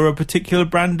Colonel for a particular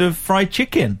brand of fried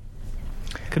chicken.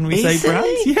 Can we say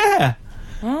brands? Yeah.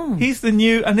 Oh. He's the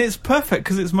new, and it's perfect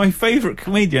because it's my favourite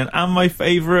comedian and my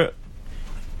favourite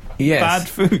bad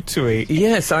food to eat.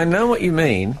 Yes, I know what you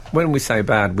mean. When we say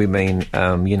bad, we mean,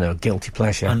 guilty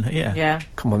pleasure. Yeah.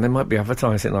 Come on, they might be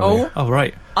advertising on it. Oh,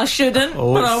 right. I shouldn't,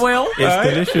 but I will. It's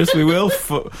delicious, we will.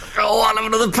 I'll have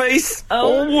another piece.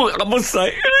 I must say,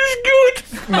 it is good.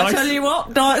 I'll tell you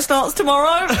what, diet starts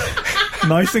tomorrow.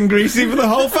 Nice and greasy for the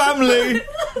whole family.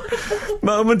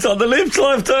 Moment on the lips,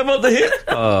 lifetime on the hip.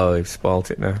 Oh, you've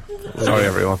spoilt it now. Sorry,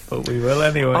 everyone. But we will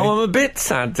anyway. Oh, I'm a bit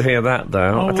sad to hear that,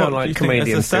 though. I don't like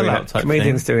comedians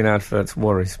doing adverts.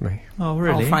 Worries me. Oh,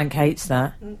 really? Oh, Frank hates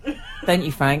that. Don't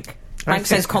you, Frank? Frank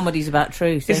says comedy's about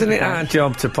truth. Isn't it our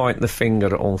job to point the finger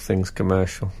at all things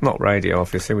commercial? Not radio,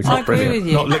 obviously, which is brilliant. With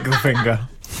you. Not lick the finger.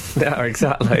 Yeah,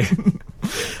 exactly.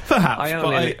 Perhaps. I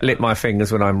only lick my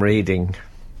fingers when I'm reading.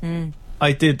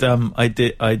 I did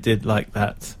like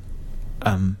that.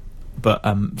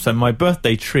 So my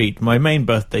main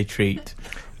birthday treat.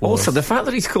 Also, the fact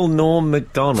that he's called Norm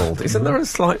MacDonald, isn't there a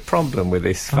slight problem with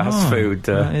this fast food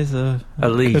that is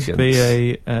allegiance? Could be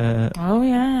a. Oh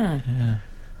yeah.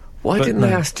 Why didn't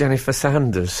they ask Jennifer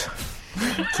Sanders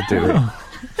to do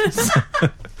it?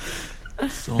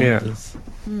 Saunders.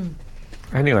 Yeah.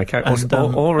 Anyway,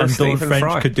 or and Stephen Dawn French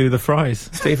Fry. could do the fries.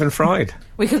 Stephen Fried.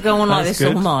 We could go on like this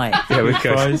all night. Yeah, we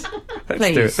could. Fries. Let's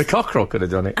Please. do it. The Cockerel could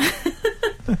have done it.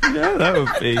 Yeah, that would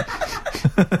be.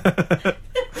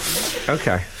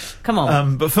 Okay. Come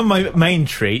on. But for my main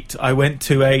treat, I went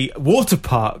to a water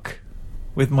park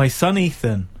with my son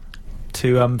Ethan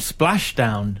to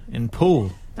Splashdown in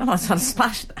Poole. Oh, I sound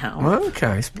splashed down.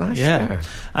 Okay, Splashdown.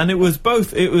 And it was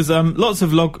both. It was lots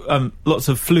of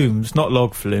flumes, not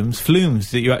log flumes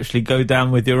that you actually go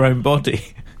down with your own body.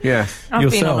 Yeah.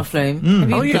 I've been on a flume.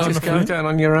 You just go down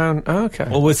on your own. Oh, okay.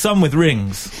 Or with some with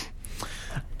rings.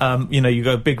 You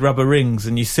go big rubber rings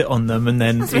and you sit on them and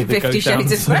then That's either 50 go down.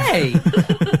 Shades of Grey.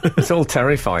 It's all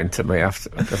terrifying to me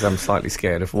because I'm slightly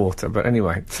scared of water. But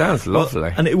anyway, it sounds lovely.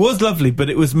 Well, and it was lovely, but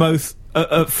it was most...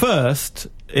 at first,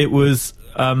 it was...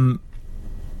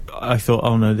 I thought,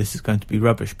 oh no, this is going to be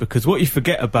rubbish, because what you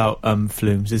forget about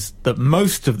flumes is that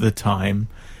most of the time,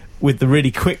 with the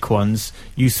really quick ones,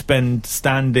 you spend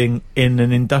standing in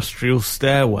an industrial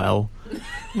stairwell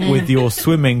with your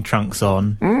swimming trunks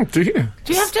on. Do you?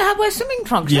 Do you have to wear swimming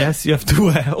trunks? Yes, you have to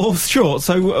wear all shorts.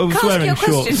 So I was wearing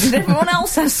shorts. Did everyone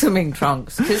else have swimming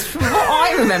trunks? Because from what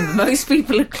I remember, most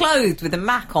people are clothed with a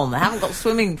Mac on. They haven't got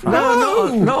swimming trunks.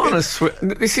 No, not on a swim.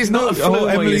 This is not a flume. Oh,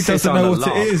 Emily doesn't know what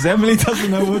it is. Emily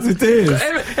doesn't know what it is.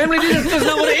 Emily doesn't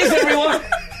know what it is, everyone.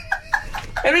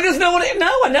 Emily doesn't know what it is.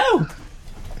 No, I know.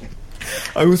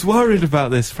 I was worried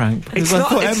about this, Frank, because I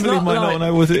thought Emily might not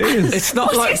know what it is. It's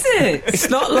not What is it? It's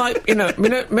not like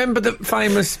remember the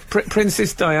famous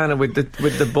Princess Diana with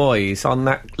the boys on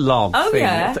that log Oh thing?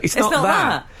 yeah, It's not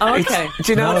that. Oh, okay.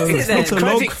 Do you know? No, it's it's not a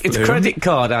log it's flume. credit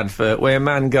card advert where a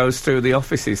man goes through the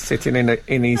offices sitting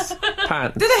in his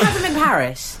pants. Do they have them in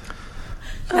Paris?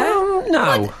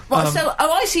 No.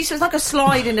 I see. So it's like a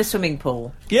slide in a swimming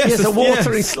pool. Yes, a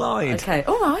watery slide. Okay,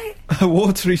 all right. A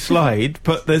watery slide,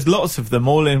 but there's lots of them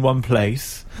all in one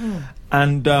place.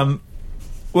 And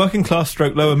working class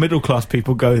stroke lower middle class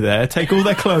people go there, take all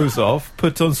their clothes off,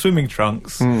 put on swimming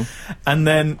trunks, and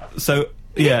then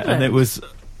and it was...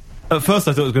 At first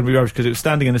I thought it was going to be rubbish because it was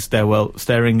standing in a stairwell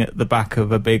staring at the back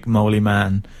of a big moly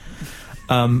man.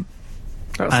 That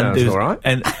sounds all right.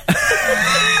 And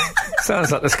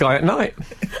sounds like the sky at night.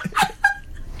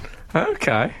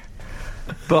 Okay.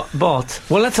 But well,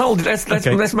 let's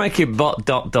make it bot ...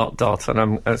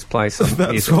 and let's play some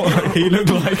that's music. what he looked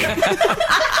like.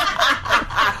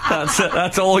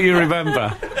 That's all you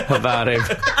remember about him.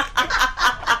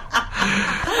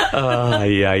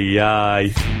 Ay, ay,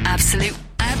 ay. Absolute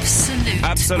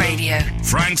Radio.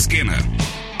 Frank Skinner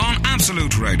on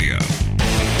Absolute Radio.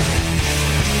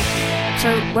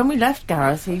 So when we left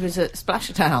Gareth, he was at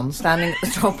Splashdown, standing at the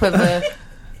top of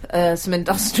some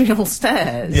industrial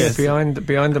stairs. Yes. Behind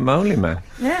the moly man.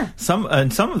 Yeah. Some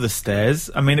of the stairs,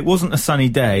 I mean, it wasn't a sunny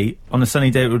day. On a sunny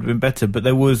day it would have been better, but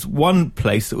there was one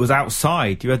place that was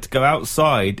outside. You had to go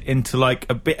outside into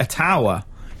a tower.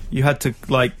 You had to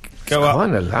go up. Quite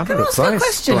an elaborate Can I ask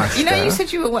place. you a question? You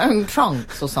said you were wearing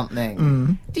trunks or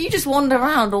something. Do you just wander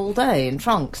around all day in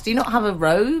trunks? Do you not have a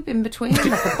robe in between?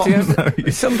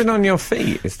 Is something on your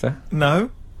feet, is there? No.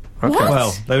 Okay. What?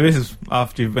 Well, there is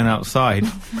after you've been outside.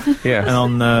 Yeah. And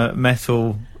on the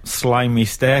metal slimy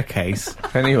staircase.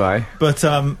 Anyway, But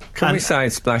can we say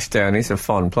Splashdown is a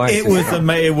fun place? it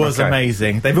was Okay.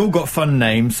 amazing. They've all got fun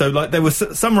names. So there were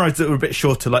some rides that were a bit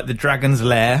shorter, like the Dragon's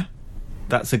Lair.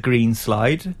 That's a green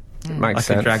slide. Makes Like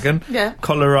sense. a dragon. Yeah.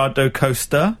 Colorado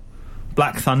Coaster,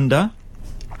 Black Thunder.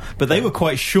 But they were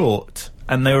quite short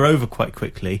and they were over quite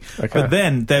quickly. Okay. But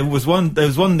then there was one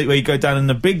where you go down in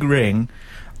a big ring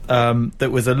that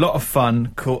was a lot of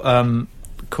fun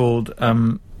called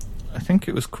I think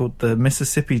it was called the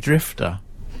Mississippi Drifter.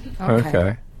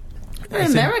 Okay.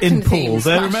 in Poole.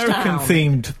 They're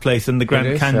American-themed place in the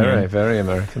Grand Canyon. Very, very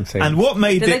American-themed. And what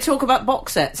made Do they talk about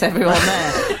box sets, everyone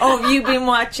there? Oh, have you been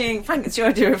watching Frank, It's Your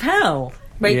Idea of Hell?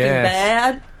 Breaking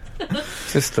Bad?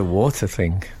 Just the water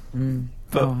thing.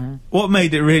 But what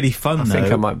made it really fun, I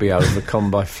think I might be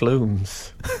overcome by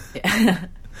flumes.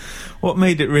 What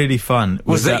made it really fun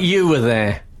was that you were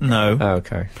there? No. Oh,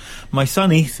 okay. My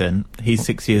son Ethan, he's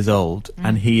 6 years old,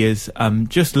 and he is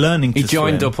just learning to swim. He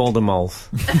joined up all the moles.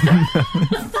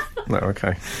 No,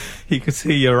 okay. He could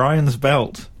see Orion's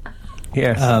belt.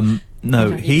 Yes.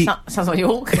 No, he... Sounds like you're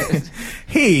awkward.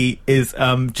 He is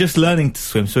just learning to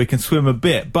swim, so he can swim a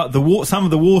bit, but some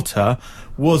of the water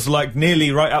was, like,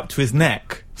 nearly right up to his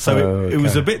neck. So it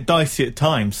was a bit dicey at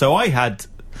times. So I had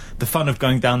the fun of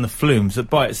going down the flumes that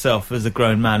by itself as a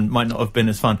grown man might not have been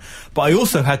as fun, but I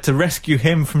also had to rescue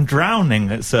him from drowning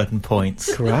at certain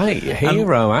points. Great,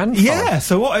 hero and fun. Yeah,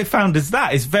 so what I found is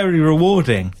that is very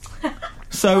rewarding.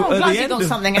 So at the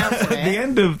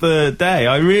end of the day,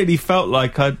 I really felt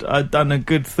like I'd done a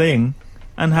good thing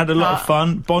and had a lot of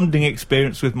fun, bonding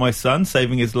experience with my son,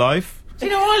 saving his life. Do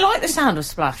you know, I like the sound of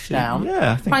Splashdown.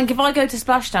 Yeah, Frank, if I go to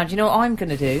Splashdown, do you know what I'm going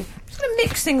to do? I'm just going to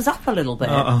mix things up a little bit.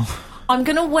 I'm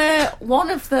going to wear one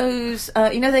of those,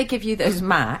 they give you those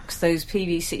Macs, those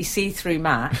PVC see-through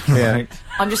Macs. Yeah.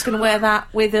 I'm just going to wear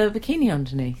that with a bikini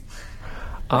underneath.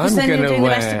 I'm then going you're to doing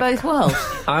wear the best of both worlds.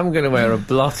 I'm going to wear a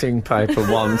blotting paper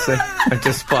onesie and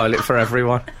just spoil it for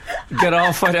everyone. Get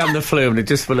halfway down the flume and it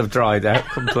just will have dried out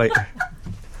completely.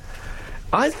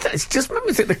 It's just made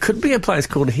me think there could be a place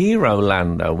called Hero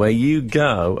Land, though, where you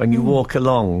go and you walk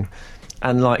along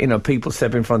and, like, people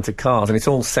step in front of cars and it's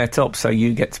all set up so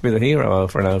you get to be the hero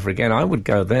over and over again. I would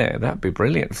go there. That'd be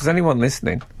brilliant. If there's anyone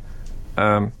listening,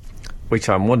 which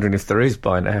I'm wondering if there is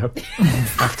by now,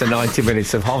 after 90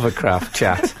 minutes of Hovercraft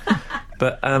chat.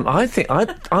 But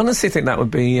I honestly think that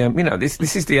would be,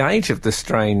 this is the age of the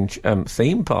strange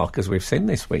theme park as we've seen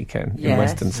this weekend in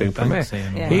Western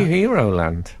Supermare. Hero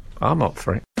Land. I'm up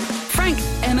for it. Frank,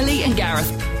 Emily and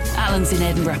Gareth. Alan's in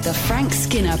Edinburgh. The Frank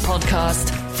Skinner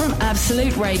Podcast from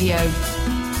Absolute Radio.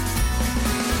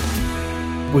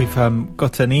 We've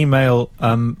got an email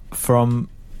from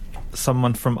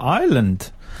someone from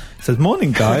Ireland. It says,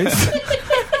 morning, guys.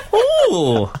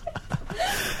 Ooh!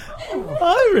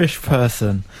 Irish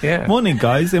person. Yeah. Morning,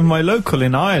 guys. In my local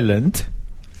in Ireland...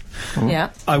 Yeah.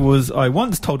 I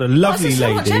once told a lovely lady...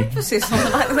 Why is there so much emphasis on the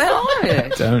fact that they're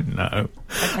Irish? I don't know.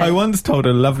 Okay. I once told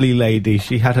a lovely lady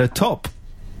she had her top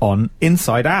on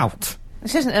inside out.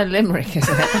 This isn't a limerick, is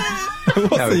it?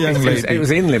 What's the young lady? It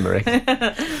was in Limerick.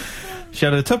 She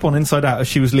had her top on inside out as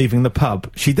she was leaving the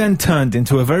pub. She then turned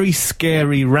into a very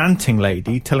scary, ranting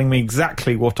lady, telling me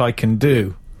exactly what I can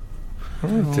do.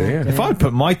 Oh, dear. If I'd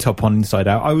put my top on inside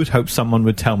out, I would hope someone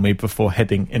would tell me before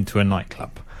heading into a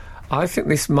nightclub. I think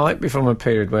this might be from a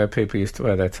period where people used to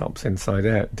wear their tops inside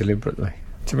out deliberately.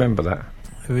 Do you remember that?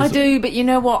 I do, but you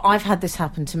know what? I've had this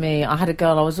happen to me. I had a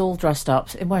girl, I was all dressed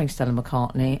up, wearing Stella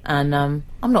McCartney, and I'm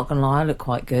not going to lie, I look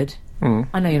quite good.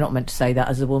 I know you're not meant to say that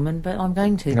as a woman, but I'm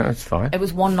going to. No, it's fine. It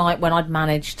was one night when I'd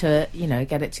managed to,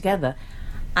 get it together.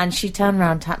 And she turned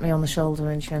around, tapped me on the shoulder,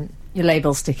 and she went, your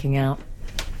label's sticking out.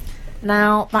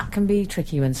 Now, that can be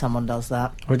tricky when someone does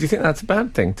that. Well, do you think that's a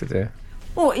bad thing to do?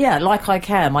 Well, yeah, like I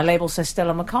care. My label says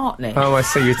Stella McCartney. Oh, I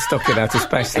see. You'd stuck it out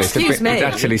especially. Excuse me. It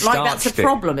actually like that's a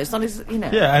problem. It's not as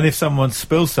Yeah, and if someone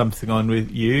spills something on with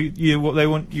you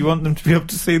want them to be able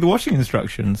to see the washing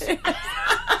instructions.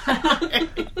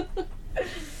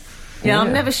 Yeah,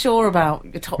 I'm never sure about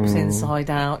your top's inside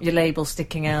out, your label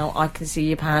sticking out. I can see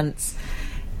your pants.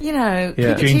 Keep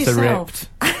it jeans to are yourself.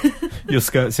 ripped. Your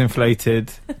skirt's inflated.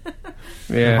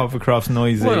 Yeah. Hovercraft's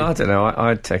noisy. Well, I don't know.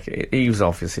 I'd take it. He was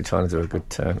obviously trying to do a good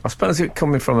turn. I suppose it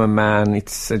coming from a man, it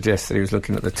suggests that he was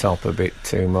looking at the top a bit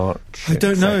too much. I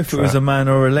don't know if it was a man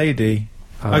or a lady.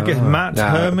 I guess Matt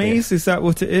Hermes, is that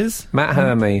what it is? Matt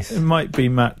Hermes. It might be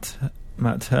Matt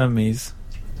Hermes.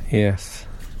 Yes.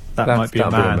 That might be a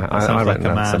man. I reckon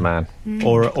that's a man.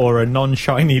 Or a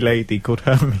non-shiny lady called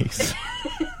Hermes.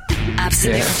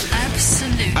 Absolute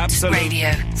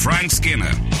Radio. Frank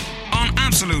Skinner on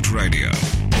Absolute Radio.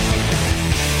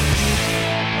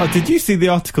 Oh, did you see the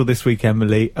article this week,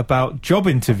 Emily, about job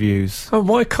interviews? Oh,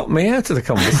 why cut me out of the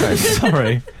conversation?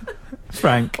 Sorry.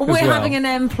 Frank, we're having an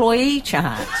employee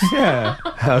chat. Yeah.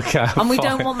 Okay. And we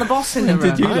don't want the boss in the room.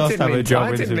 Did you last have a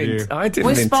job interview? I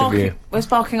didn't interview. We're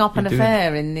sparking up an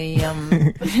affair in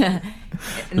the...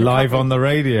 Live on the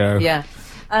radio. Yeah.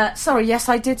 Sorry, yes,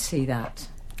 I did see that.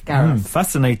 Gareth?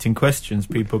 Fascinating questions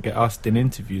people get asked in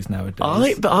interviews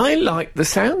nowadays. But I like the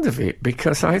sound of it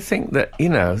because I think that,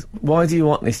 why do you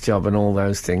want this job and all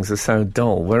those things are so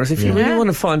dull. Whereas if you really want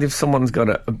to find if someone's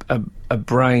got a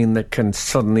brain that can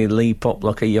suddenly leap up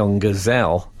like a young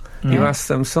gazelle, you ask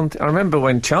them something. I remember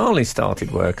when Charlie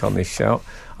started work on this show,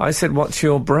 I said, "What's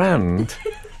your brand?"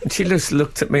 And she just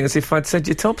looked at me as if I'd said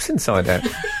your top's inside out.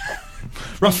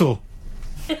 Russell.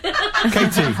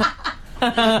 Katie.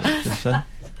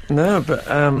 No, but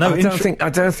I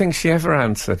don't think she ever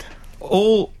answered.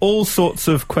 All sorts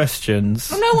of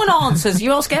questions. Well, no one answers.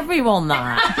 You ask everyone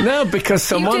that. No, because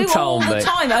someone told me. You do all the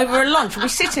time over a lunch. We'll be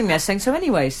sitting there saying, so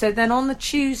anyway, so then on the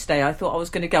Tuesday I thought I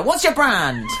was going to go, what's your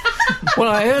brand? Well,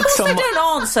 I heard someone... they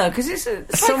don't answer, because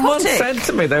it's someone psychotic. said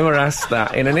to me they were asked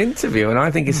that in an interview, and I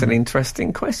think it's an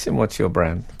interesting question. What's your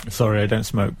brand? Sorry, I don't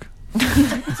smoke.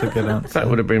 That's a good answer. That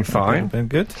would have been fine. Been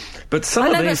good. But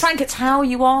but Frank, it's how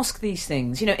you ask these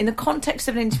things. In the context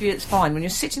of an interview, it's fine. When you're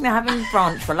sitting there having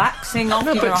brunch, relaxing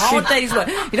after a hard day's work,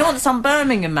 you don't want some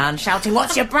Birmingham man shouting,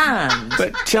 "What's your brand?"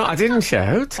 But I didn't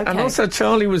shout, and also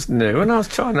Charlie was new, and I was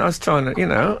trying to, make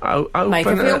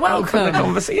her feel welcome. Open the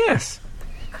conversation. Yes,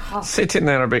 sitting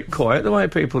there a bit quiet, the way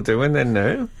people do when they're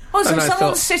new. Oh, so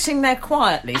someone's sitting there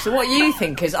quietly. So what you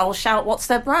think is, I'll shout, "What's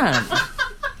their brand?"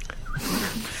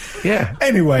 Yeah.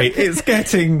 Anyway, it's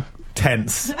getting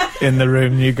tense in the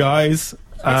room, you guys.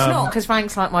 It's not, because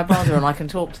Frank's like my brother and I can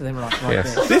talk to them like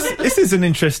this. This is an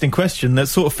interesting question that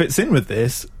sort of fits in with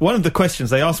this. One of the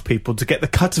questions they ask people to get the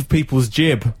cut of people's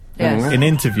jib in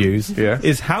interviews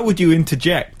is, how would you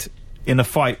interject in a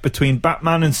fight between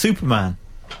Batman and Superman?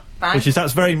 Frank?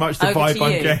 That's very much the vibe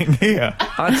I'm getting here.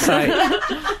 I'd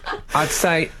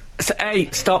say,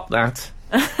 hey, stop that.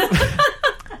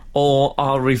 Or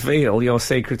I'll reveal your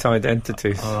secret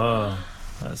identities. Oh,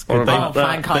 that's good. Frank,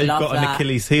 I they've love got that. an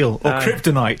Achilles heel. Or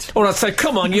kryptonite. Or I'd say,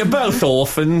 come on, you're both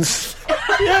orphans.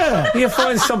 Yeah. You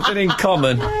find something in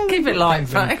common. Keep it light,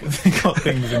 Frank. They've got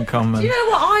things in common. Do you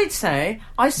know what I'd say?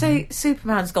 I say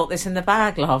Superman's got this in the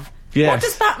bag, love. Yes. What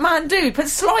does Batman do? Put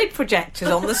slide projectors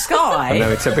on the sky? I know,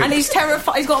 it's a bit... And he's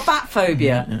terrified. He's got bat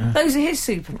phobia. Yeah. Those are his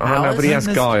superpowers. I know, but he has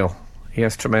guile. He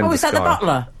has tremendous guile. Oh, is that guile. the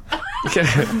butler?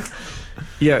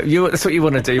 Yeah, that's what you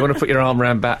want to do. You want to put your arm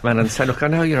around Batman and say, look, I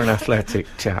know you're an athletic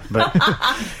chap, but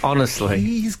honestly...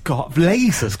 He's got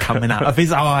lasers coming out of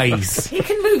his eyes. He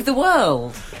can move the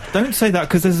world. Don't say that,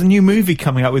 because there's a new movie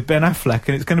coming out with Ben Affleck,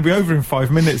 and it's going to be over in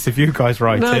 5 minutes if you guys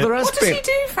write it. What does he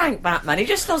do, Frank Batman? He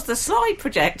just does the slide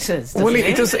projectors, Well,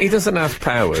 he doesn't have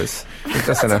powers. He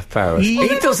doesn't have powers. He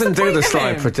doesn't do the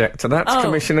slide projector. That's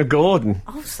Commissioner Gordon.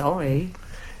 Oh, sorry.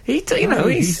 He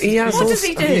has... What does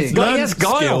he do? He's learned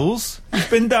skills. He's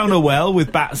been down a well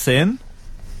with bats in.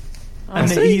 And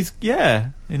he's,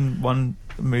 in one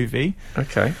movie.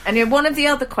 Okay. And one of the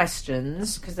other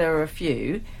questions, because there are a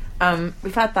few,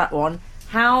 we've had that one.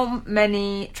 How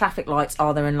many traffic lights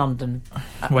are there in London?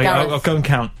 Wait, I'll go and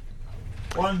count.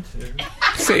 1, 2...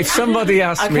 See, if somebody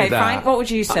asked me that... Okay, Frank, what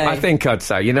would you say? I think I'd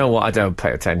say, you know what, I don't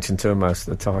pay attention to them most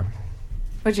of the time.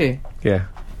 Would you? Yeah.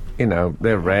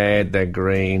 They're red, they're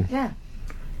green. Yeah.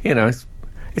 It's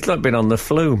like being on the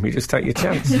flume. You just take your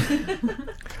chance.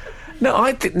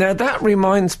 Now that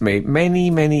reminds me,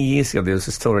 many, many years ago, there was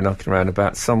a story knocking around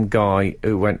about some guy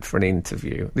who went for an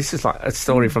interview. This is like a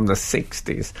story from the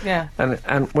 60s. Yeah.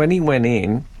 And when he went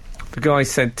in, the guy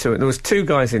said to him, there was 2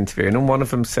 guys interviewing, and one of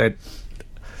them said,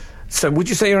 so would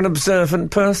you say you're an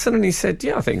observant person? And he said,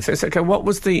 yeah, I think so. He said, okay, what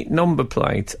was the number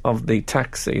plate of the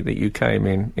taxi that you came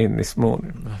in this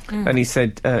morning? And he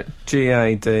said, GAD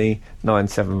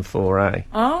 974A.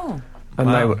 Oh.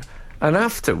 And they were... And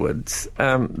afterwards,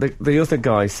 the other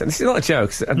guy said, this is not a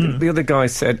joke, the other guy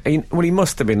said, he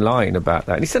must have been lying about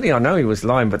that. And he said, I know he was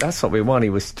lying, but that's what we want. He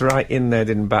was straight in there,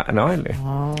 didn't bat an eyelid.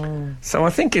 Oh. So I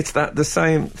think it's the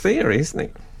same theory, isn't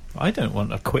it? I don't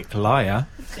want a quick liar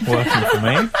working for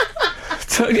me.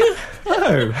 Don't you?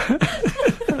 No.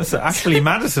 So Ashley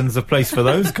Maddison's the place for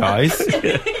those guys.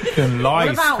 You can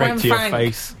lie straight to your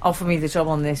face. Offered me the job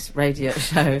on this radio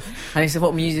show, and he said,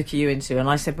 what music are you into? And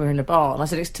I said, we're in a bar. And I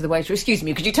said, it's to the waiter, excuse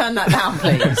me, could you turn that down,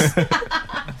 please?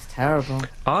 It's terrible.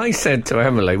 I said to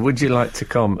Emily, would you like to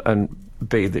come and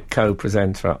be the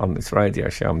co-presenter on this radio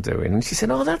show I'm doing? And she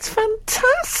said, oh, that's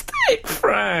fantastic,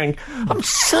 Frank. I'm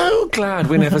so glad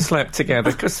we never slept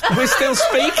together, because we're still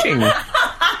speaking.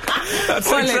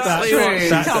 That's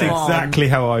exactly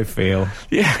how I feel.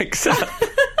 Yeah, exactly.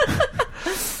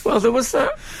 Well, there was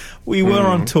that. We were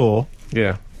on tour.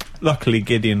 Yeah. Luckily,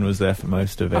 Gideon was there for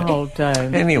most of it. Oh,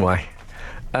 don't. Anyway,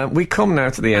 we come now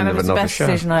to the end of another That was the best show.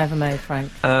 decision I ever made,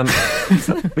 Frank. Yes.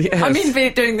 I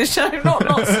mean, doing the show,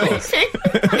 not sleeping.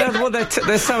 Yeah, well,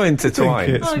 they're so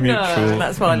intertwined. It's I mutual. know,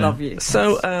 that's why I love you.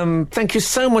 So, thank you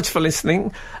so much for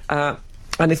listening.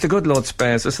 And if the good Lord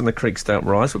spares us and the creeks don't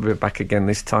rise, we'll be back again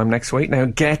this time next week. Now,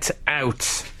 get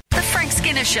out. The Frank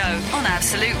Skinner Show on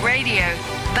Absolute Radio.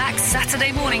 Back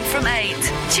Saturday morning from 8.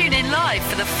 Tune in live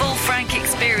for the full Frank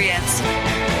experience.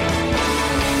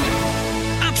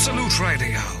 Absolute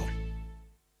Radio.